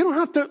God. You don't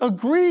have to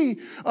agree.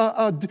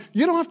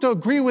 You don't have to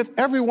agree with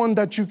everyone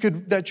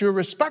that you're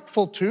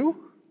respectful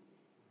to.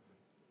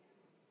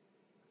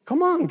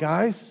 Come on,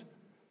 guys.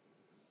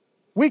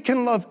 We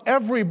can love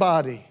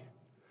everybody.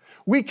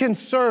 We can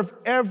serve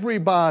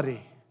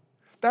everybody.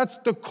 That's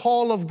the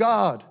call of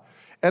God.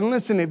 And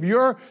listen, if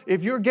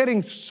you're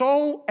getting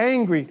so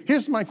angry,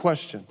 here's my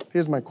question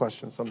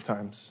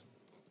sometimes.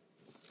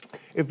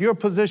 If your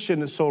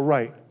position is so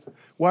right,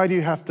 why do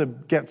you have to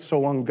get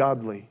so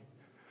ungodly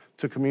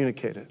to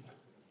communicate it?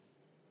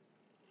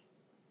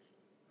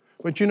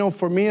 But you know,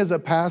 for me as a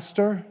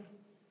pastor,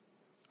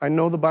 I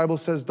know the Bible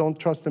says don't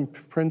trust in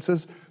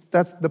princes.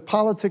 The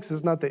politics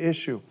is not the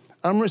issue.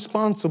 I'm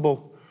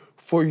responsible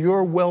for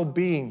your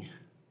well-being.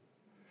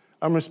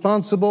 I'm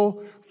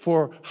responsible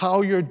for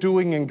how you're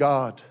doing in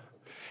God.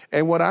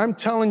 And what I'm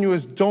telling you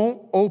is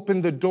don't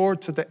open the door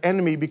to the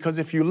enemy, because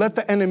if you let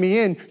the enemy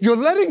in, you're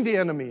letting the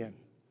enemy in.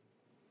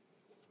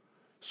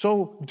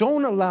 So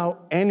don't allow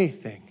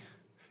anything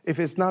if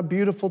it's not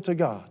beautiful to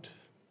God.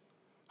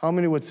 How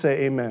many would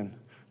say amen?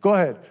 Go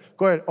ahead.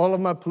 All of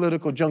my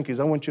political junkies,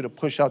 I want you to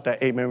push out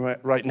that amen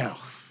right now.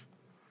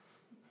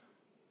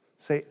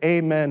 Say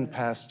amen,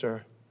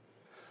 Pastor.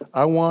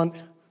 I want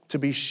to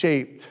be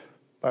shaped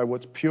by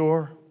what's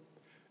pure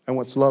and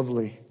what's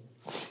lovely.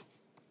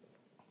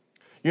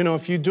 You know,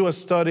 if you do a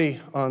study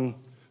on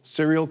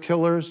serial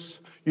killers,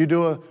 you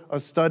do a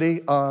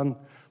study on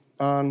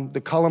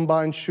the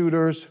Columbine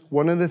shooters,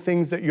 one of the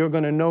things that you're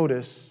going to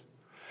notice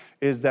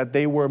is that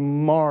they were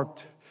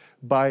marked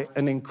by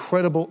an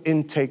incredible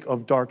intake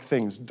of dark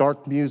things,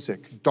 dark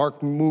music,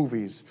 dark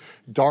movies,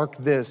 dark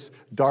this,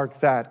 dark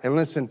that. And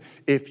listen,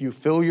 if you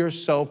fill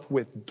yourself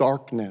with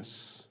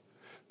darkness,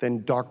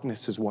 then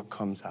darkness is what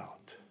comes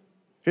out.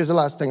 Here's the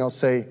last thing I'll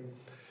say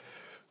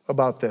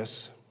about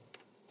this.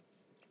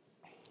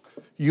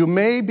 You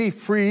may be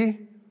free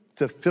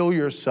to fill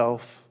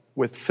yourself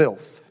with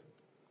filth,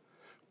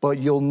 but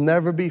you'll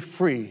never be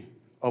free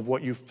of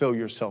what you fill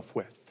yourself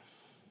with.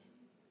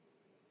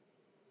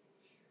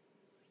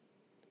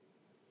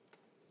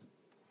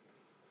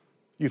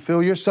 You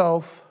fill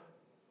yourself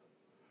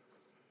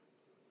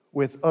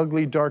with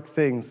ugly, dark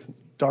things,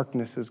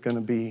 darkness is going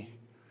to be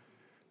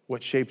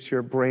what shapes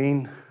your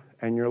brain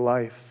and your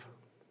life.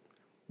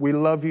 We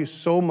love you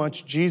so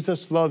much.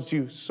 Jesus loves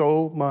you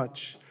so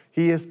much.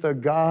 He is the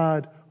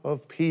God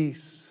of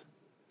peace.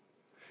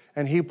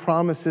 And he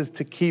promises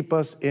to keep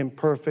us in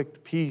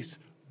perfect peace.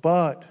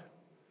 But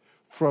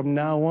from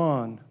now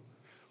on,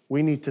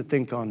 we need to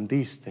think on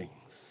these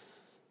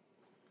things.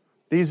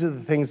 These are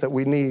the things that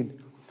we need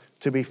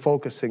to be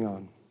focusing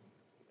on.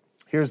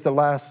 Here's the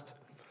last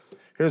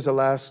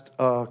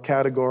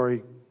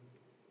category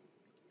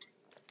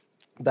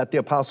that the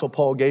Apostle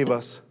Paul gave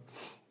us.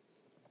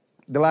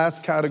 The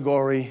last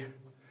category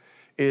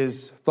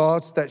is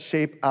thoughts that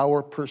shape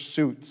our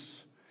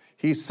pursuits.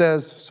 He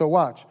says, so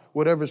watch,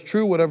 whatever is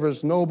true, whatever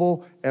is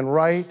noble and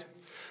right,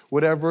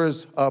 whatever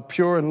is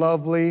pure and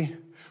lovely,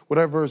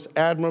 whatever is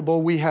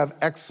admirable, we have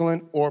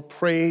excellent or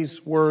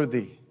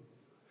praiseworthy.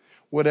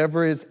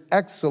 Whatever is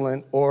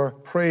excellent or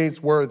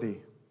praiseworthy.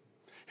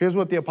 Here's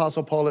what the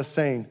Apostle Paul is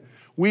saying.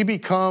 We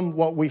become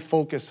what we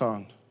focus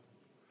on.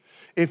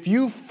 If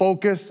you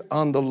focus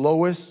on the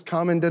lowest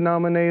common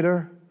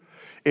denominator,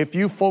 if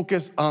you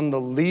focus on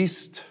the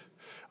least,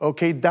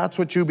 okay, that's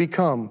what you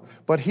become.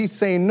 But he's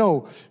saying,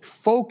 no,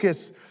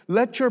 focus,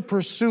 let your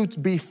pursuits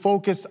be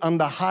focused on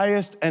the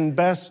highest and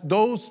best,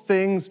 those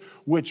things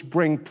which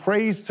bring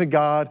praise to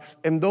God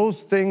and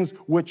those things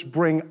which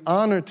bring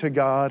honor to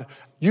God.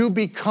 You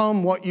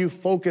become what you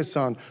focus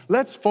on.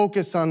 Let's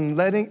focus on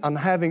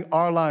having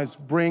our lives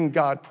bring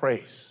God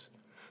praise.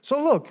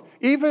 So look,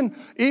 even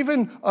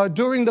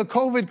during the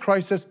COVID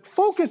crisis,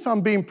 focus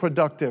on being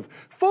productive.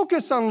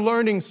 Focus on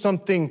learning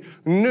something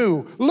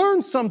new.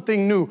 Learn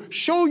something new.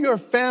 Show your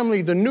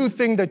family the new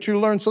thing that you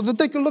learned so that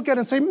they can look at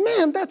it and say,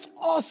 man, that's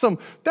awesome.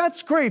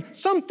 That's great.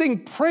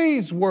 Something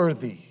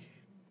praiseworthy.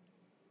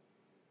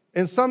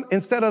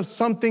 Instead of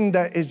something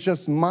that is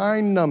just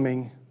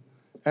mind-numbing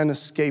and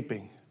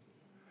escaping.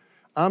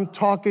 I'm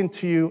talking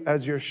to you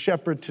as your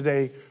shepherd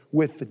today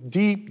with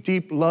deep,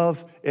 deep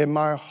love in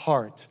my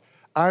heart.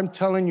 I'm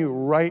telling you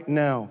right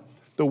now,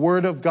 the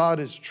Word of God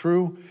is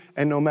true,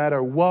 and no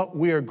matter what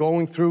we are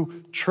going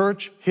through,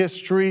 church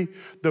history,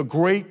 the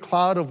great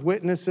cloud of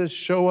witnesses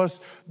show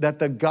us that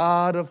the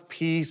God of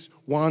peace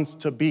wants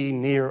to be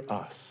near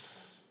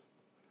us.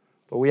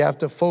 But we have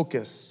to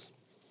focus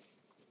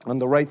on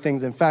the right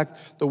things. In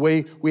fact, the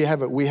way we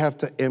have it, we have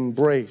to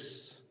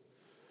embrace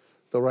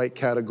the right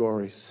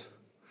categories.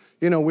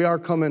 You know, we are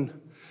coming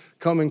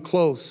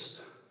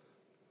close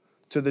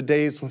to the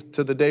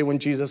day when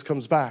Jesus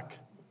comes back.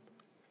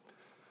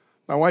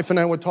 My wife and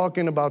I were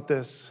talking about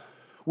this.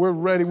 We're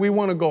ready. We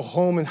want to go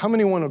home. And how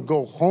many want to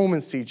go home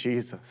and see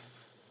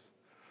Jesus?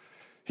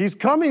 He's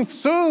coming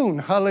soon.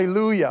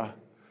 Hallelujah.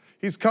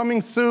 He's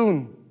coming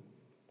soon.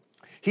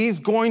 He's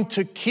going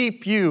to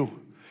keep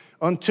you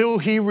until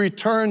he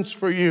returns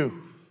for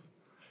you.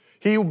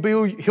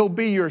 He'll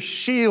be your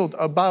shield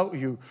about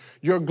you,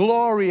 your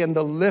glory and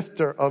the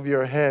lifter of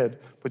your head.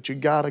 But you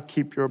got to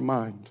keep your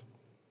mind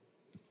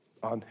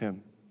on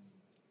him.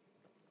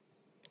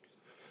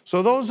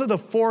 So those are the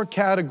 4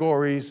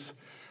 categories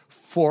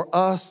for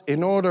us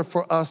in order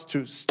for us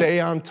to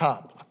stay on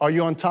top. Are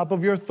you on top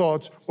of your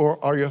thoughts,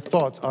 or are your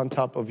thoughts on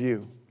top of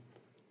you?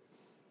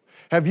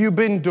 Have you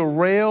been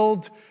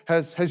derailed?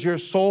 Has your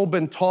soul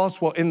been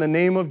tossed? Well, in the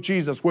name of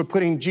Jesus, we're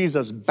putting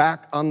Jesus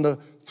back on the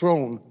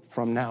throne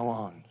from now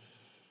on.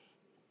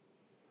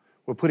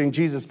 We're putting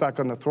Jesus back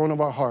on the throne of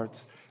our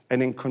hearts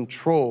and in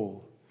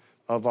control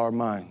of our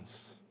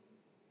minds.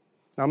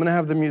 Now I'm going to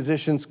have the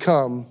musicians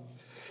come.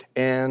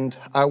 And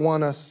I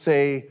want to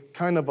say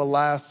kind of a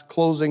last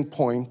closing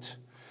point,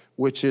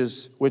 which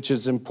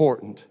is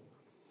important.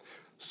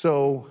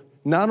 So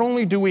not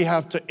only do we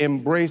have to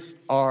embrace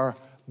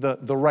the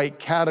right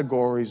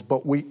categories,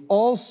 but we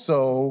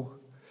also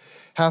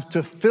have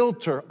to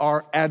filter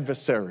our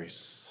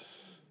adversaries.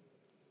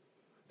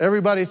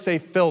 Everybody say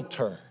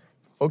filter.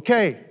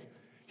 Okay,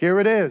 here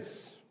it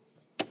is.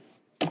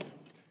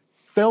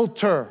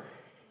 Filter.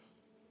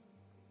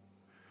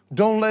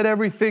 Don't let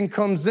everything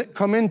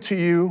come into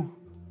you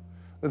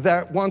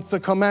that wants to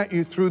come at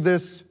you through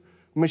this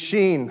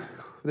machine,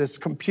 this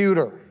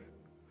computer.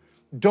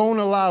 Don't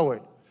allow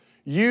it.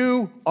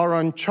 You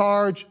are in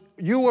charge.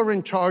 You are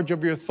in charge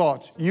of your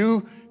thoughts.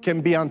 You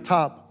can be on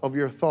top of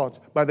your thoughts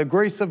by the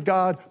grace of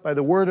God, by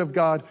the Word of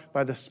God,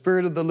 by the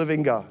Spirit of the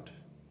living God.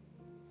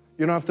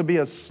 You don't have to be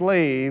a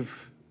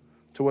slave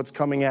to what's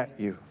coming at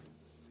you.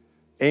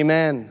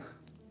 Amen.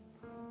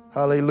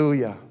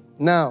 Hallelujah.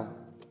 Now,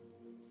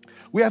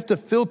 we have to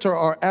filter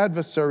our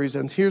adversaries,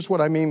 and here's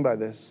what I mean by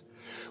this.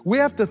 We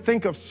have to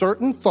think of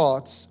certain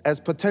thoughts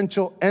as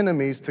potential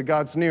enemies to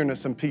God's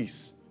nearness and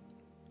peace.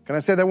 Can I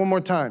say that one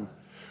more time?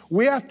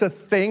 We have to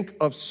think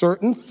of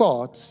certain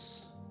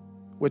thoughts,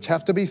 which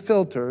have to be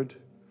filtered,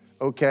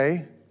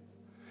 okay,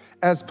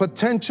 as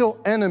potential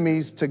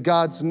enemies to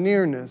God's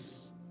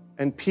nearness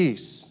and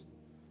peace.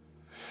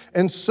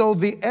 And so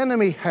the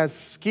enemy has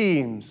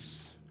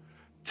schemes.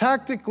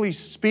 Tactically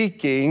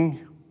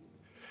speaking,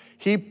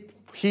 he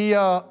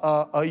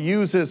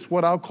uses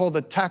what I'll call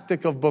the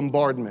tactic of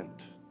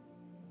bombardment.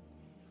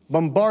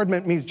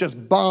 Bombardment means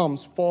just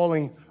bombs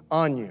falling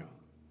on you,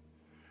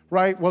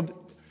 right? Well,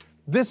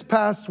 this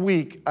past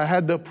week, I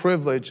had the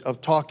privilege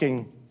of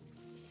talking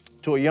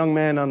to a young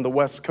man on the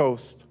West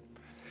Coast,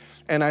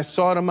 and I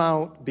sought him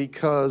out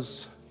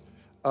because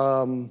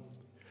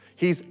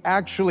he's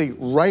actually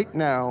right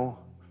now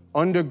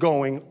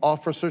undergoing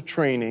officer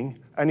training,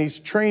 and he's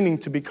training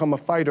to become a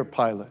fighter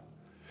pilot.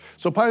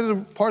 So part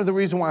of the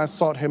reason why I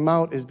sought him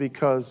out is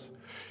because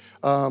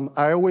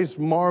I always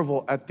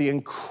marvel at the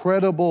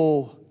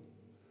incredible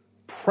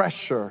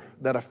pressure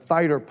that a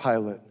fighter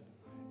pilot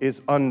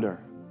is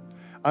under.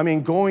 I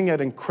mean, going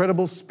at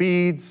incredible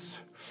speeds.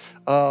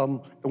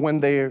 When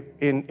they're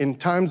in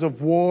times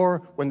of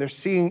war, when they're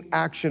seeing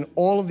action,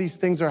 all of these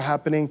things are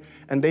happening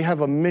and they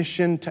have a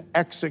mission to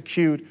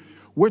execute.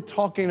 We're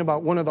talking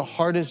about one of the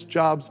hardest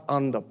jobs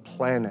on the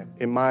planet,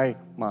 in my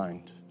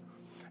mind.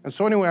 And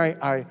so anyway,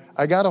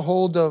 I got a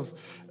hold of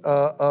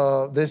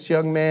this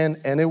young man,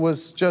 and it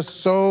was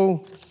just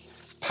so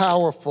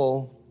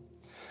powerful.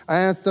 I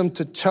asked him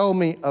to tell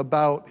me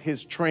about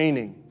his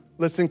training.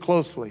 Listen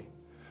closely.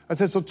 I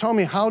said, so tell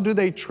me, how do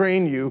they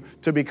train you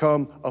to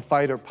become a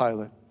fighter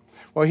pilot?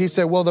 Well, he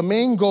said, well, the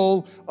main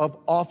goal of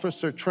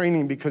officer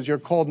training, because you're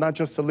called not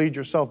just to lead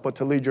yourself, but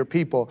to lead your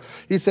people.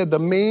 He said, the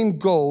main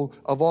goal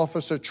of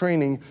officer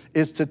training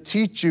is to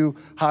teach you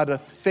how to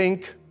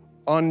think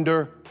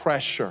under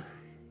pressure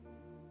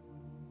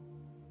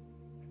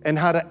and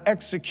how to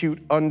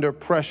execute under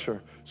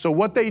pressure. So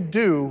what they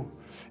do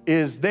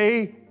is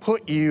they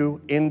put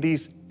you in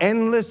these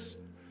endless,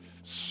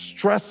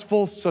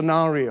 stressful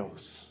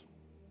scenarios.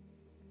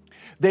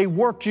 They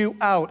work you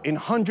out in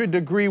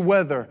 100-degree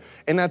weather.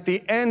 And at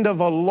the end of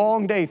a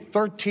long day,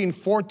 13,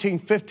 14,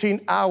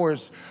 15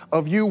 hours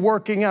of you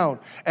working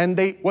out,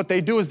 and what they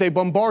do is they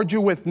bombard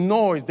you with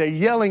noise. They're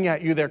yelling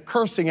at you. They're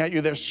cursing at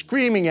you. They're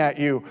screaming at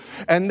you.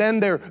 And then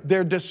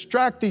they're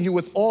distracting you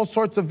with all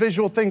sorts of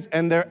visual things.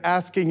 And they're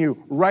asking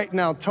you, right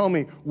now, tell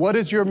me, what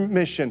is your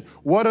mission?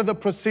 What are the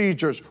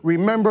procedures?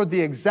 Remember the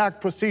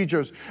exact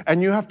procedures.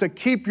 And you have to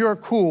keep your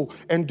cool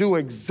and do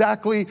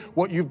exactly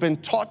what you've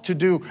been taught to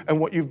do and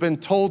what you've been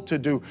told to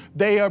do.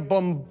 They are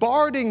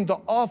bombarding the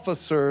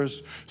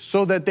officers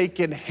so that they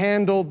can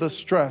handle the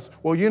stress.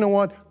 Well, you know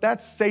what?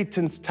 That's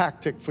Satan's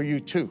tactic for you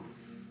too.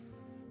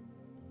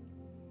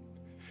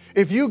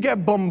 If you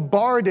got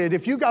bombarded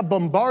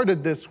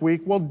this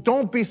week, well,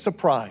 don't be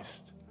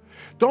surprised.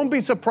 Don't be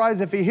surprised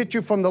if he hit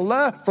you from the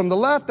left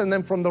and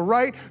then from the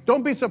right.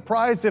 Don't be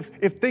surprised if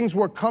things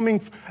were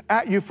coming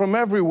at you from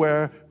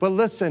everywhere. But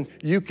listen,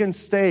 you can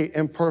stay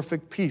in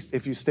perfect peace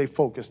if you stay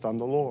focused on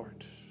the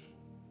Lord.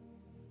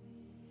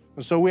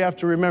 And so we have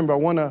to remember, I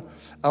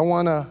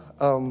want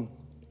to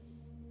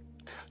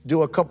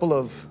do a couple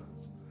of,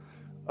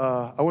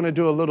 I want to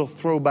do a little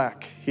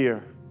throwback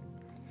here.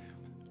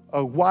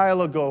 A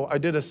while ago, I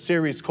did a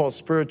series called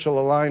Spiritual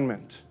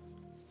Alignment.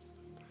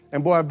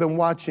 And boy, I've been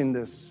watching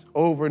this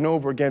over and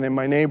over again in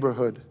my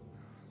neighborhood.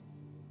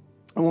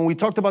 And when we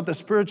talked about the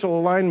Spiritual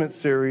Alignment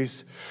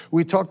series,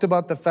 we talked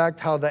about the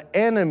fact how the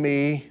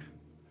enemy,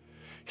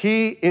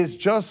 he is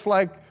just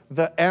like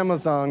the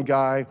Amazon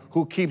guy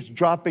who keeps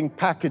dropping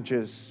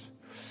packages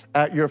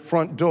at your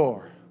front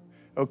door,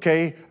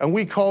 okay? And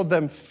we called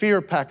them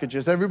fear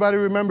packages. Everybody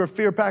remember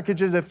fear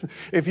packages?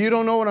 If you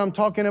don't know what I'm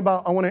talking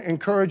about, I want to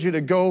encourage you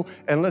to go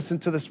and listen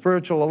to the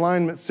Spiritual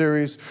Alignment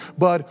series.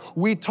 But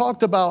we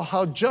talked about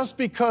how just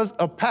because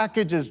a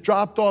package is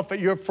dropped off at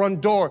your front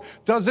door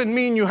doesn't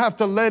mean you have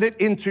to let it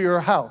into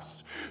your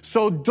house.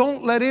 So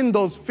don't let in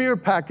those fear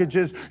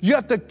packages. You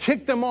have to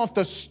kick them off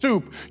the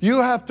stoop.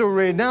 You have to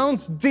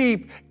renounce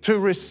deep to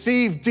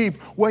receive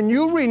deep. When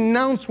you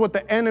renounce what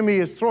the enemy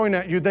is throwing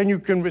at you, then you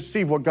can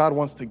receive what God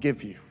wants to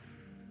give you.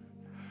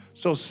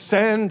 So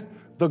send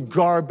the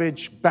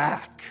garbage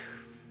back.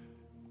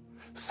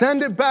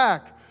 Send it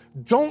back.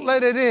 Don't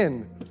let it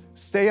in.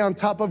 Stay on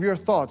top of your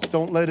thoughts.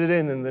 Don't let it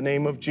in the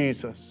name of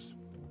Jesus.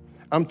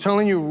 I'm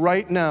telling you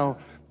right now,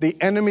 the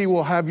enemy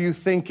will have you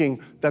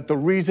thinking that the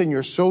reason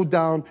you're so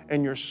down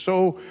and you're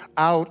so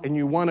out and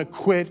you want to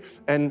quit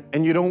and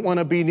you don't want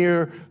to be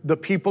near the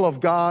people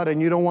of God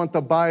and you don't want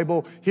the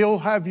Bible, he'll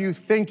have you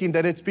thinking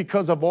that it's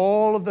because of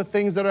all of the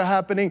things that are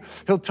happening.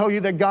 He'll tell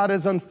you that God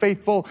is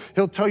unfaithful.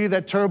 He'll tell you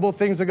that terrible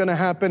things are going to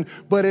happen.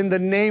 But in the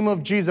name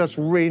of Jesus,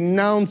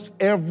 renounce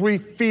every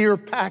fear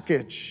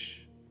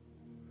package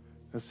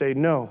and say,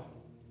 no,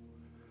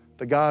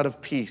 the God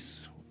of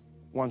peace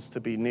wants to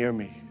be near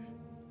me.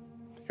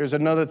 Here's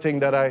another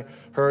thing that I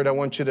heard. I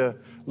want you to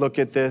look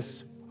at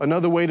this.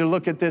 Another way to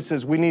look at this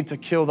is we need to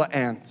kill the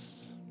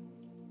ants.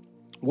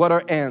 What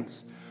are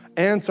ants?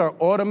 Ants are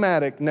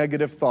automatic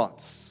negative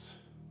thoughts.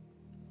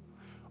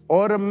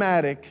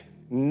 Automatic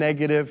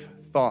negative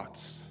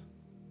thoughts.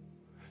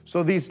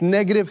 So these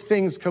negative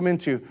things come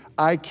into you.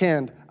 I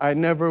can't. I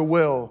never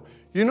will.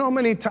 You know how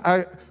many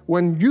times,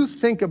 when you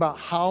think about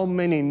how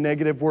many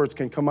negative words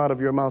can come out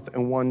of your mouth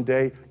in one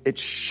day,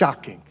 it's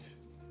shocking.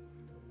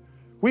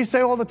 We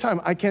say all the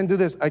time, I can't do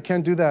this, I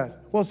can't do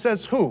that. Well,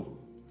 says who?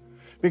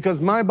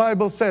 Because my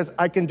Bible says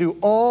I can do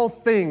all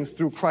things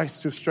through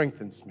Christ who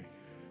strengthens me.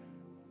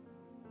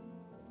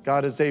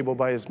 God is able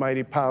by his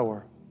mighty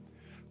power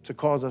to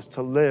cause us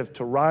to live,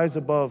 to rise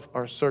above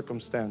our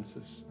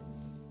circumstances.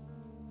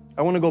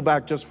 I want to go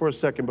back just for a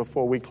second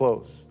before we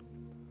close.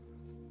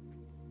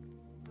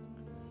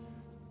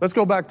 Let's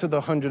go back to the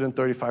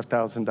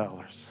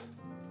 $135,000,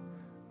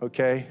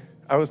 okay?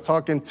 I was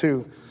talking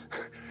to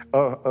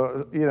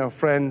a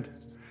friend,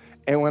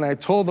 and when I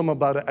told them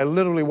about it, I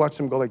literally watched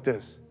them go like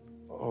this.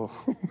 Oh,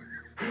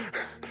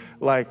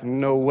 like,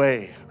 no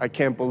way. I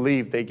can't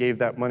believe they gave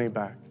that money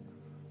back.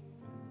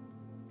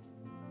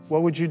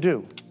 What would you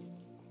do?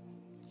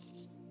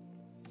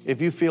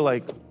 If you feel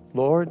like,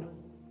 Lord,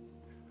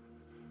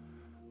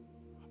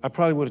 I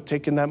probably would have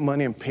taken that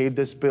money and paid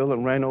this bill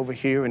and ran over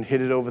here and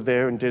hid it over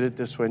there and did it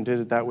this way and did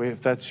it that way.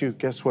 If that's you,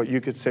 guess what? You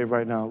could say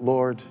right now,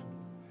 Lord,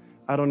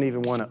 I don't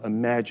even want to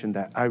imagine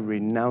that. I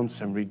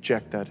renounce and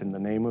reject that in the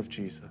name of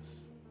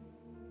Jesus.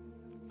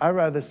 I'd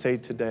rather say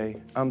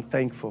today, I'm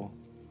thankful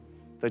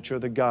that you're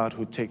the God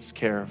who takes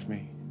care of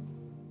me.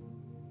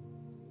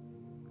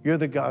 You're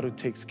the God who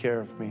takes care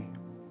of me.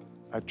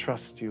 I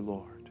trust you,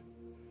 Lord.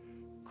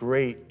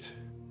 Great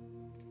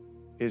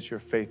is your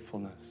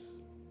faithfulness.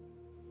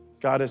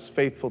 God is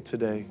faithful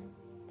today.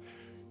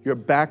 Your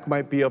back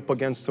might be up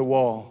against the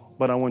wall,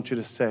 but I want you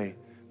to say,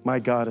 my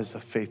God is a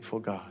faithful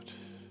God.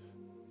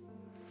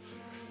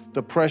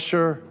 The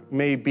pressure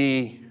may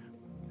be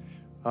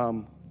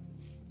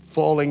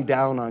falling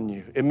down on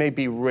you. It may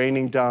be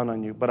raining down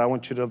on you, but I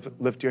want you to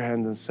lift your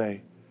hands and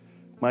say,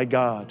 my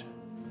God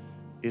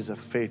is a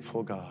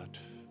faithful God.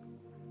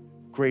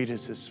 Great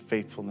is his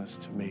faithfulness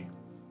to me.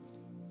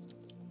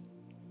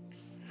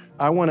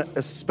 I want to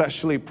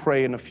especially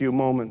pray in a few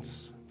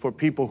moments for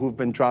people who've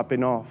been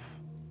dropping off.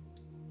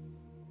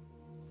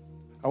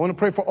 I want to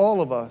pray for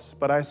all of us,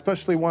 but I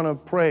especially want to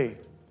pray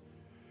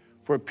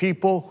for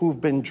people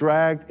who've been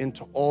dragged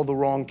into all the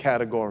wrong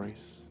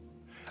categories.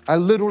 I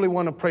literally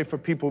want to pray for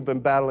people who've been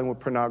battling with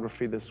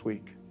pornography this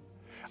week.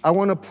 I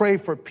want to pray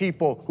for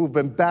people who've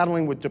been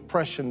battling with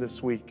depression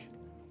this week.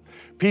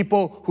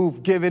 People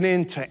who've given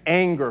in to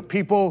anger.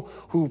 People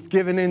who've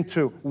given in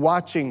to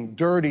watching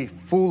dirty,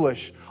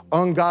 foolish,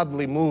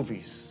 ungodly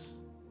movies.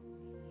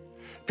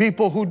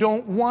 People who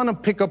don't want to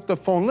pick up the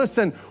phone.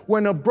 Listen,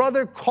 when a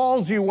brother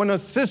calls you, when a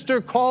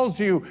sister calls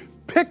you,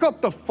 pick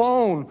up the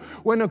phone.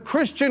 When a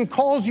Christian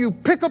calls you,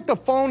 pick up the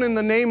phone in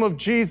the name of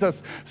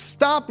Jesus.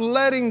 Stop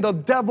letting the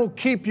devil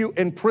keep you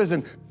in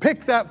prison.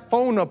 Pick that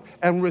phone up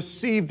and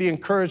receive the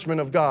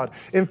encouragement of God.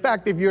 In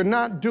fact, if you're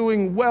not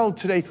doing well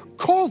today,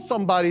 call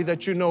somebody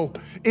that you know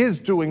is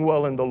doing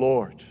well in the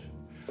Lord.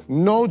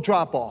 No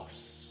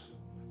drop-offs,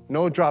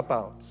 no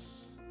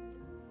dropouts.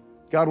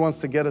 God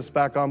wants to get us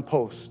back on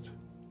post.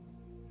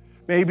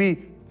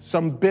 Maybe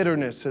some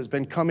bitterness has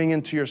been coming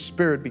into your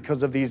spirit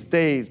because of these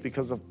days,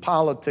 because of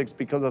politics,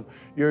 because of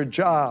your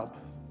job.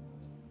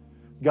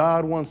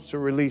 God wants to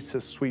release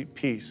his sweet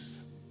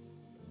peace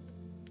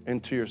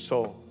into your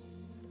soul.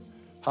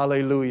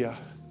 Hallelujah.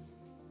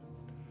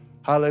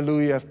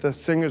 Hallelujah. If the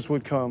singers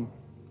would come.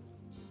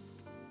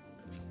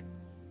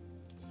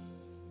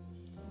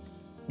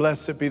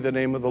 Blessed be the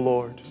name of the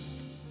Lord.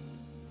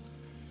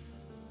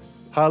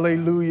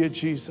 Hallelujah,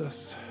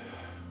 Jesus.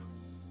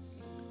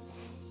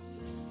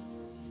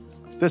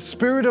 The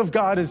Spirit of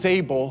God is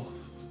able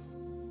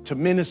to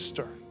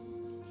minister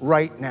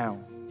right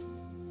now.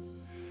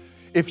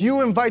 If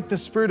you invite the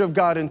Spirit of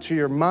God into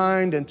your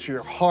mind, into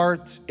your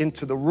heart,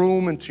 into the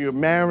room, into your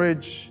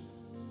marriage,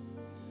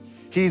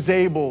 he's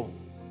able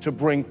to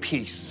bring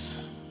peace.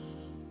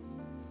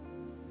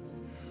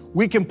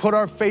 We can put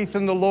our faith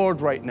in the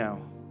Lord right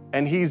now,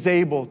 and he's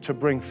able to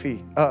bring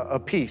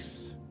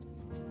peace.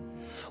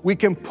 We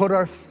can put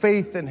our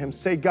faith in him.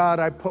 Say, God,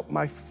 I put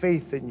my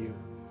faith in you.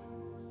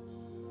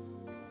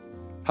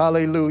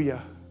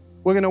 Hallelujah.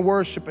 We're going to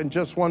worship in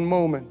just one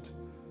moment.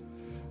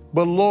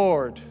 But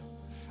Lord,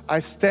 I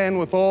stand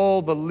with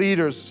all the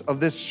leaders of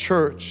this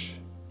church.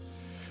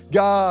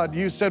 God,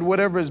 you said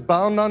whatever is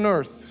bound on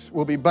earth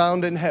will be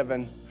bound in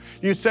heaven.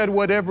 You said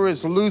whatever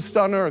is loosed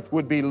on earth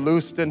would be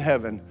loosed in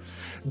heaven.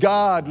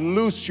 God,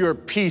 loose your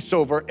peace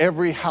over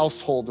every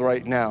household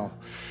right now.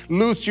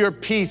 Loose your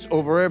peace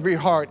over every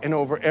heart and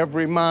over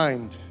every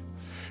mind.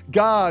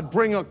 God,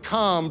 bring a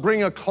calm,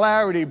 bring a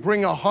clarity,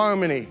 bring a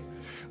harmony.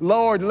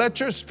 Lord,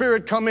 let your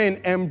Spirit come in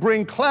and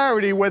bring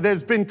clarity where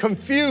there's been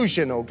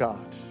confusion, oh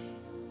God.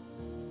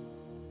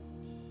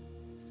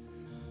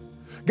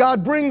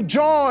 God, bring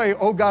joy,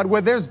 oh God,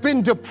 where there's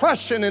been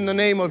depression in the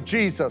name of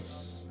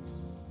Jesus.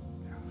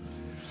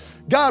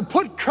 God,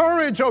 put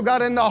courage, oh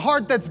God, in the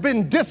heart that's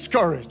been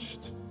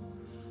discouraged.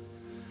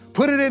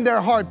 Put it in their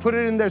heart, put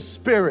it in their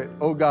spirit,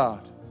 oh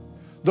God.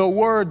 The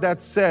word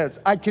that says,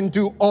 I can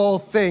do all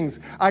things.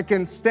 I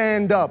can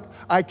stand up.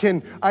 I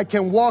can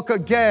walk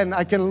again.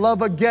 I can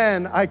love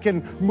again. I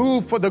can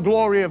move for the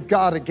glory of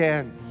God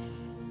again.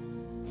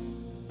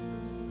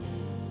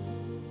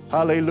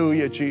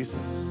 Hallelujah,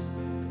 Jesus.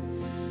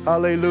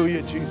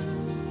 Hallelujah, Jesus.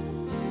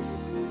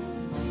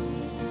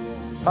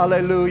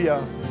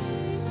 Hallelujah.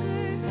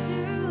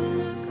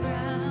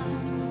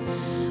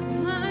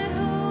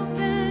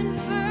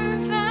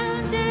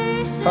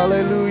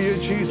 Hallelujah,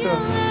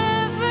 Jesus.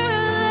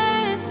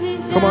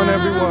 Come on,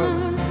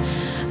 everyone.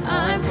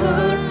 I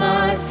put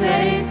my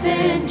faith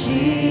in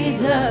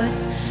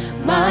Jesus,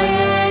 my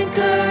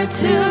anchor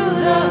to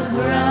the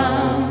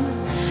ground,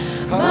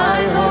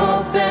 my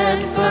hope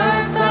and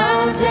firm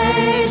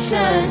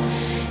foundation.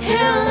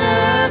 He'll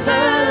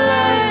never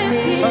let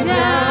me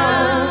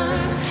down.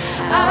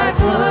 I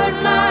put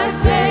my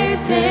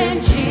faith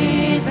in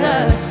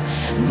Jesus,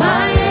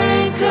 my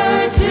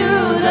anchor to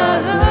the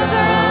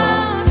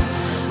ground,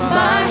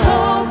 my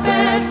hope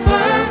and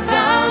firm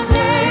foundation.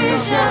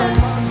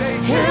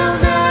 He'll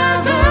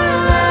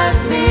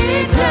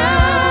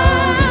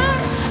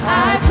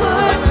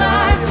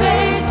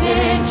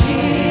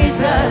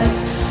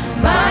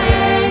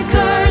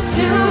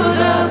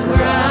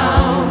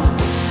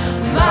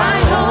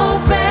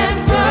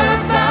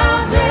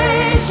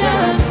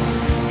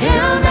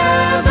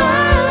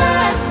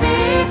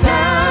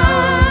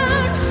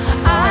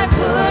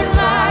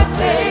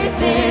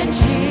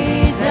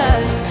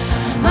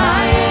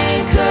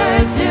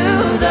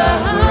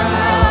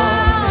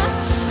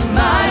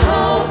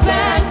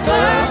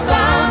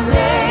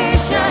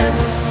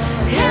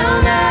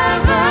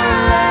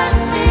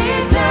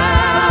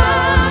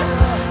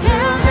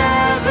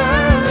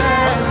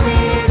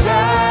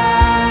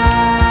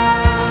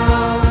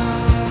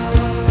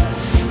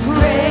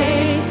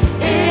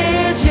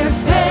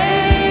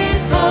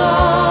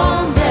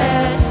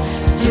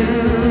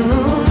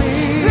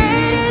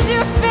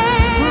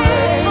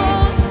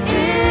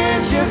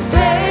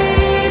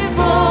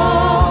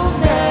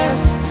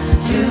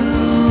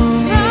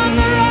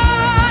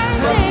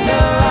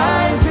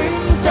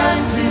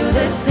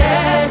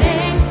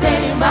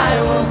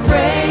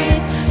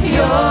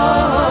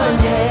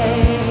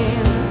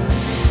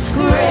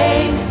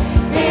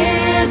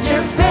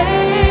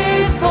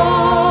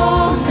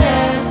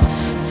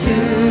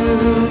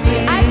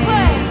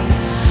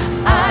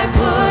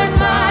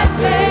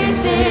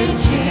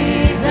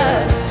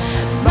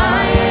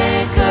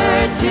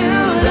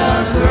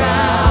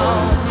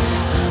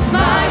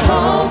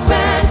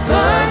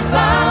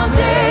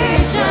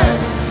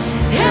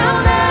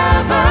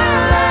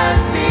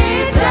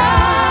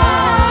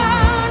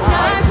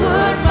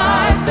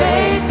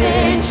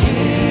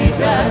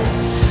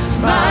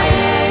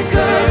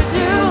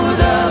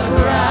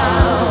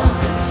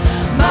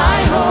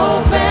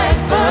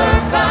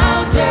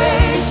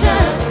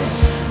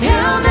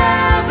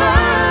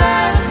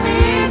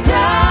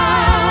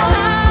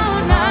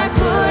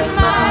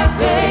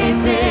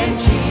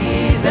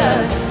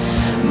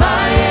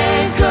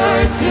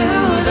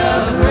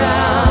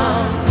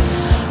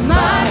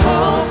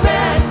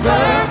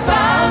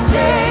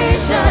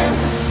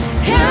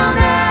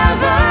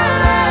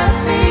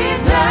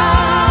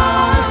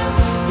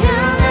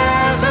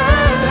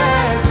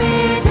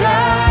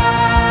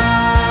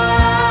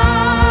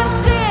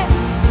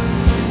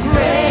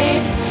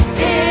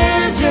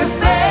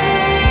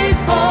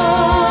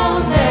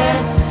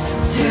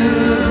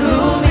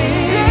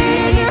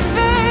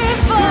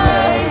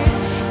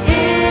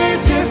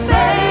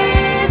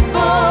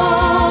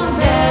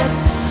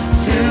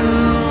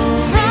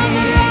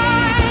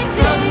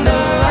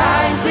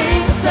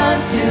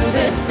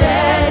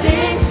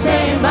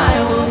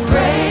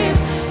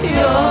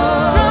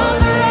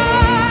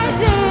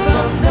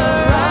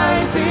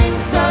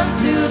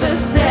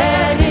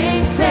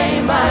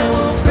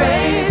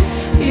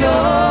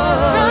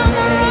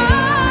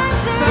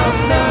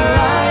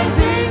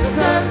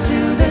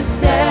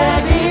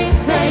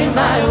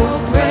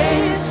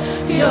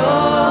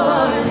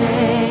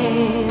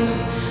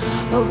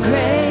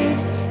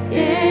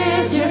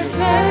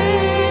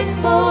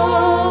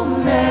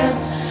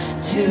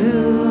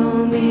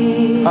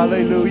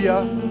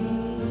Hallelujah.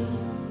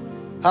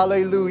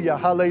 Hallelujah.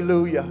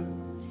 Hallelujah.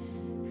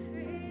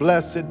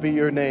 Blessed be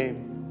your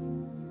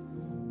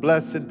name.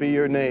 Blessed be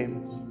your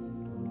name.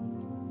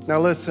 Now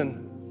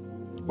listen,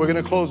 we're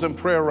going to close in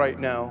prayer right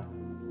now.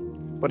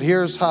 But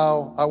here's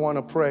how I want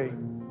to pray.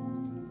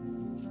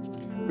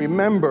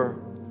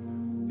 Remember,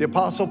 the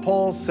Apostle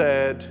Paul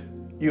said,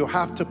 you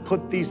have to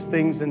put these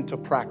things into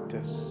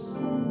practice.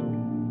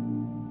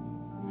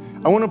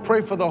 I want to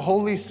pray for the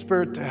Holy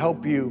Spirit to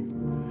help you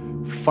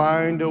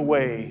find a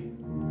way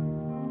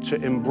to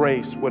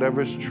embrace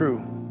whatever is true,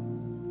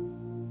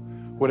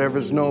 whatever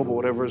is noble,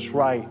 whatever is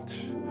right,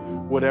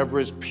 whatever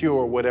is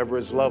pure, whatever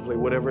is lovely,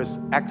 whatever is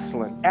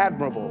excellent,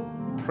 admirable,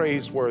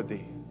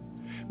 praiseworthy.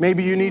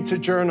 Maybe you need to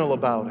journal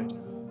about it.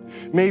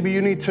 Maybe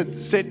you need to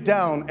sit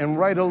down and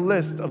write a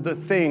list of the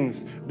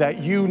things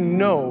that you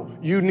know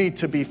you need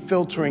to be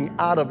filtering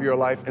out of your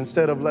life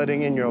instead of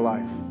letting in your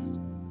life.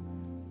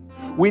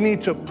 We need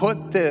to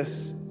put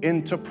this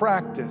into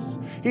practice.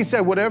 He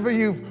said, whatever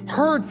you've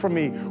heard from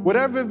me,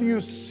 whatever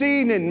you've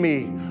seen in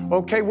me,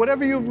 okay,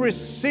 whatever you've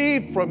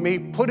received from me,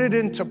 put it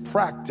into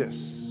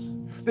practice.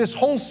 This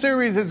whole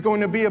series is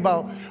going to be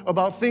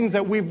about things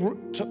that we've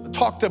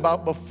talked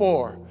about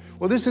before.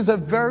 Well, this is a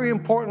very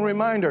important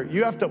reminder.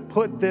 You have to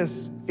put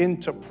this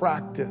into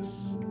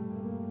practice.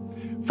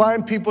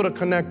 Find people to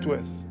connect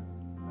with.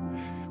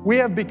 We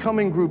have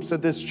becoming groups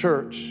at this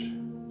church.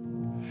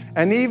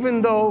 And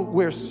even though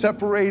we're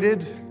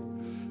separated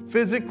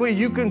physically,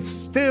 you can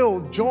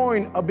still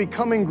join a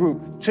becoming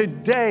group.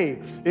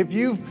 Today, if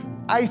you've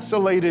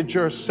isolated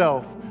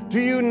yourself,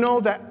 do you know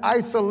that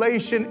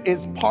isolation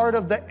is part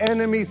of the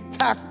enemy's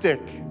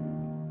tactic?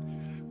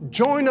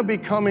 Join a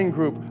becoming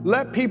group.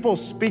 Let people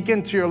speak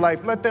into your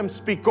life. Let them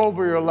speak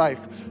over your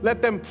life.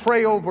 Let them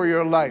pray over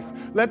your life.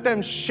 Let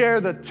them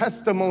share the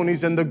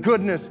testimonies and the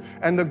goodness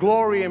and the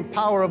glory and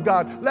power of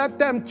God. Let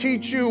them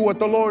teach you what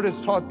the Lord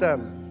has taught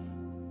them.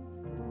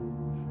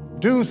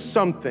 Do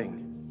something.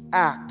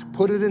 Act.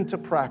 Put it into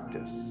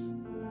practice.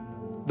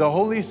 The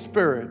Holy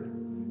Spirit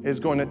is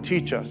going to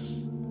teach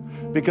us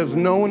because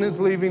no one is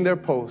leaving their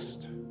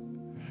post.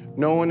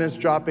 No one is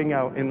dropping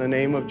out in the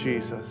name of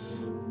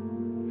Jesus.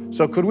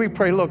 So could we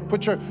pray? Look,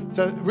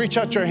 reach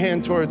out your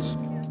hand towards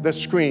the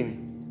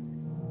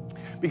screen.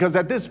 Because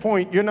at this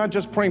point, you're not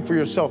just praying for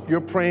yourself.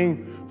 You're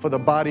praying for the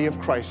body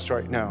of Christ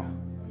right now.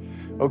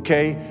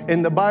 Okay?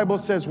 And the Bible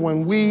says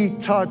when we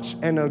touch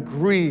and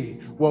agree,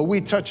 what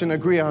we touch and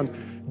agree on,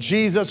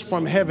 Jesus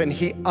from heaven,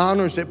 he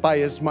honors it by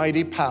his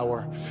mighty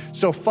power.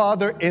 So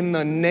Father, in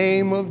the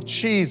name of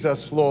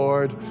Jesus,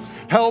 Lord,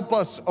 help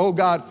us, oh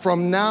God,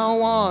 from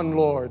now on,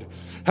 Lord.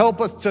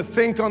 Help us to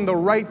think on the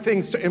right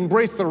things, to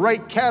embrace the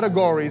right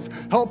categories.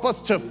 Help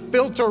us to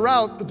filter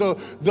out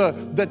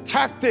the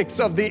tactics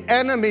of the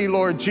enemy,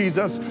 Lord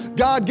Jesus.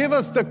 God, give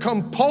us the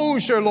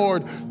composure,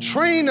 Lord.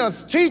 Train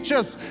us, teach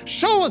us,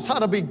 show us how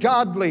to be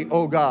godly,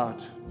 oh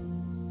God.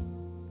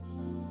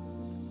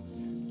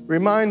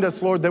 Remind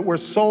us, Lord, that we're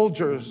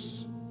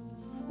soldiers.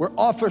 We're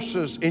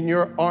officers in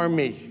your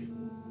army.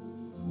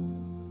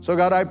 So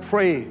God, I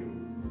pray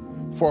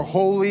for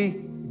holy,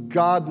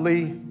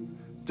 godly,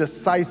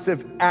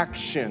 decisive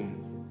action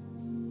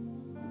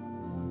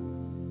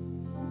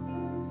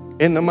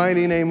in the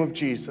mighty name of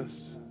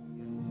Jesus.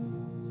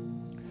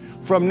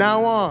 From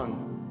now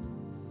on,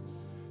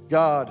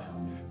 God,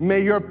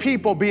 may your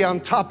people be on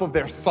top of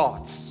their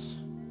thoughts.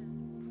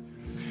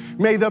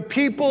 May the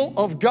people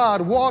of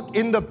God walk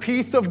in the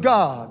peace of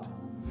God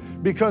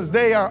because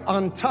they are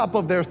on top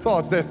of their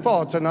thoughts. Their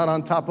thoughts are not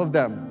on top of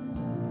them.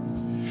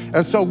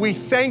 And so we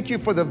thank you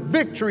for the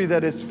victory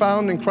that is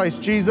found in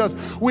Christ Jesus.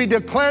 We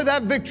declare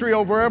that victory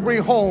over every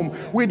home.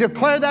 We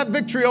declare that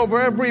victory over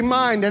every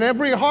mind and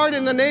every heart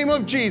in the name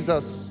of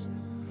Jesus.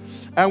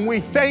 And we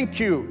thank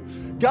you.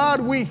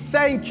 God, we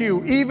thank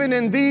you. Even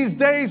in these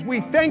days, we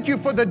thank you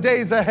for the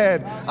days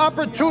ahead.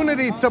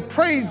 Opportunities to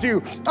praise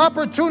you.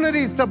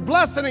 Opportunities to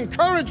bless and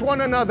encourage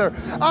one another.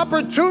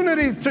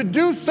 Opportunities to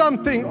do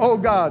something, oh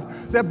God,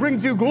 that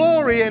brings you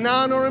glory and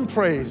honor and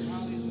praise.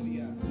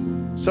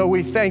 So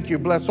we thank you.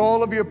 Bless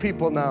all of your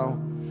people now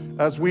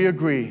as we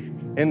agree.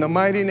 In the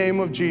mighty name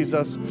of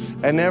Jesus.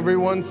 And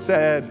everyone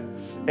said,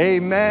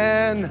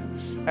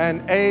 amen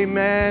and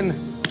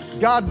amen.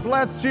 God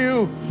bless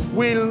you.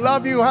 We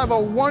love you. Have a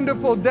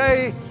wonderful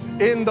day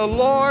in the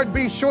Lord.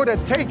 Be sure to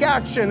take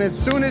action as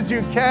soon as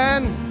you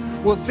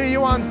can. We'll see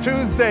you on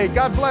Tuesday.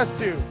 God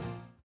bless you.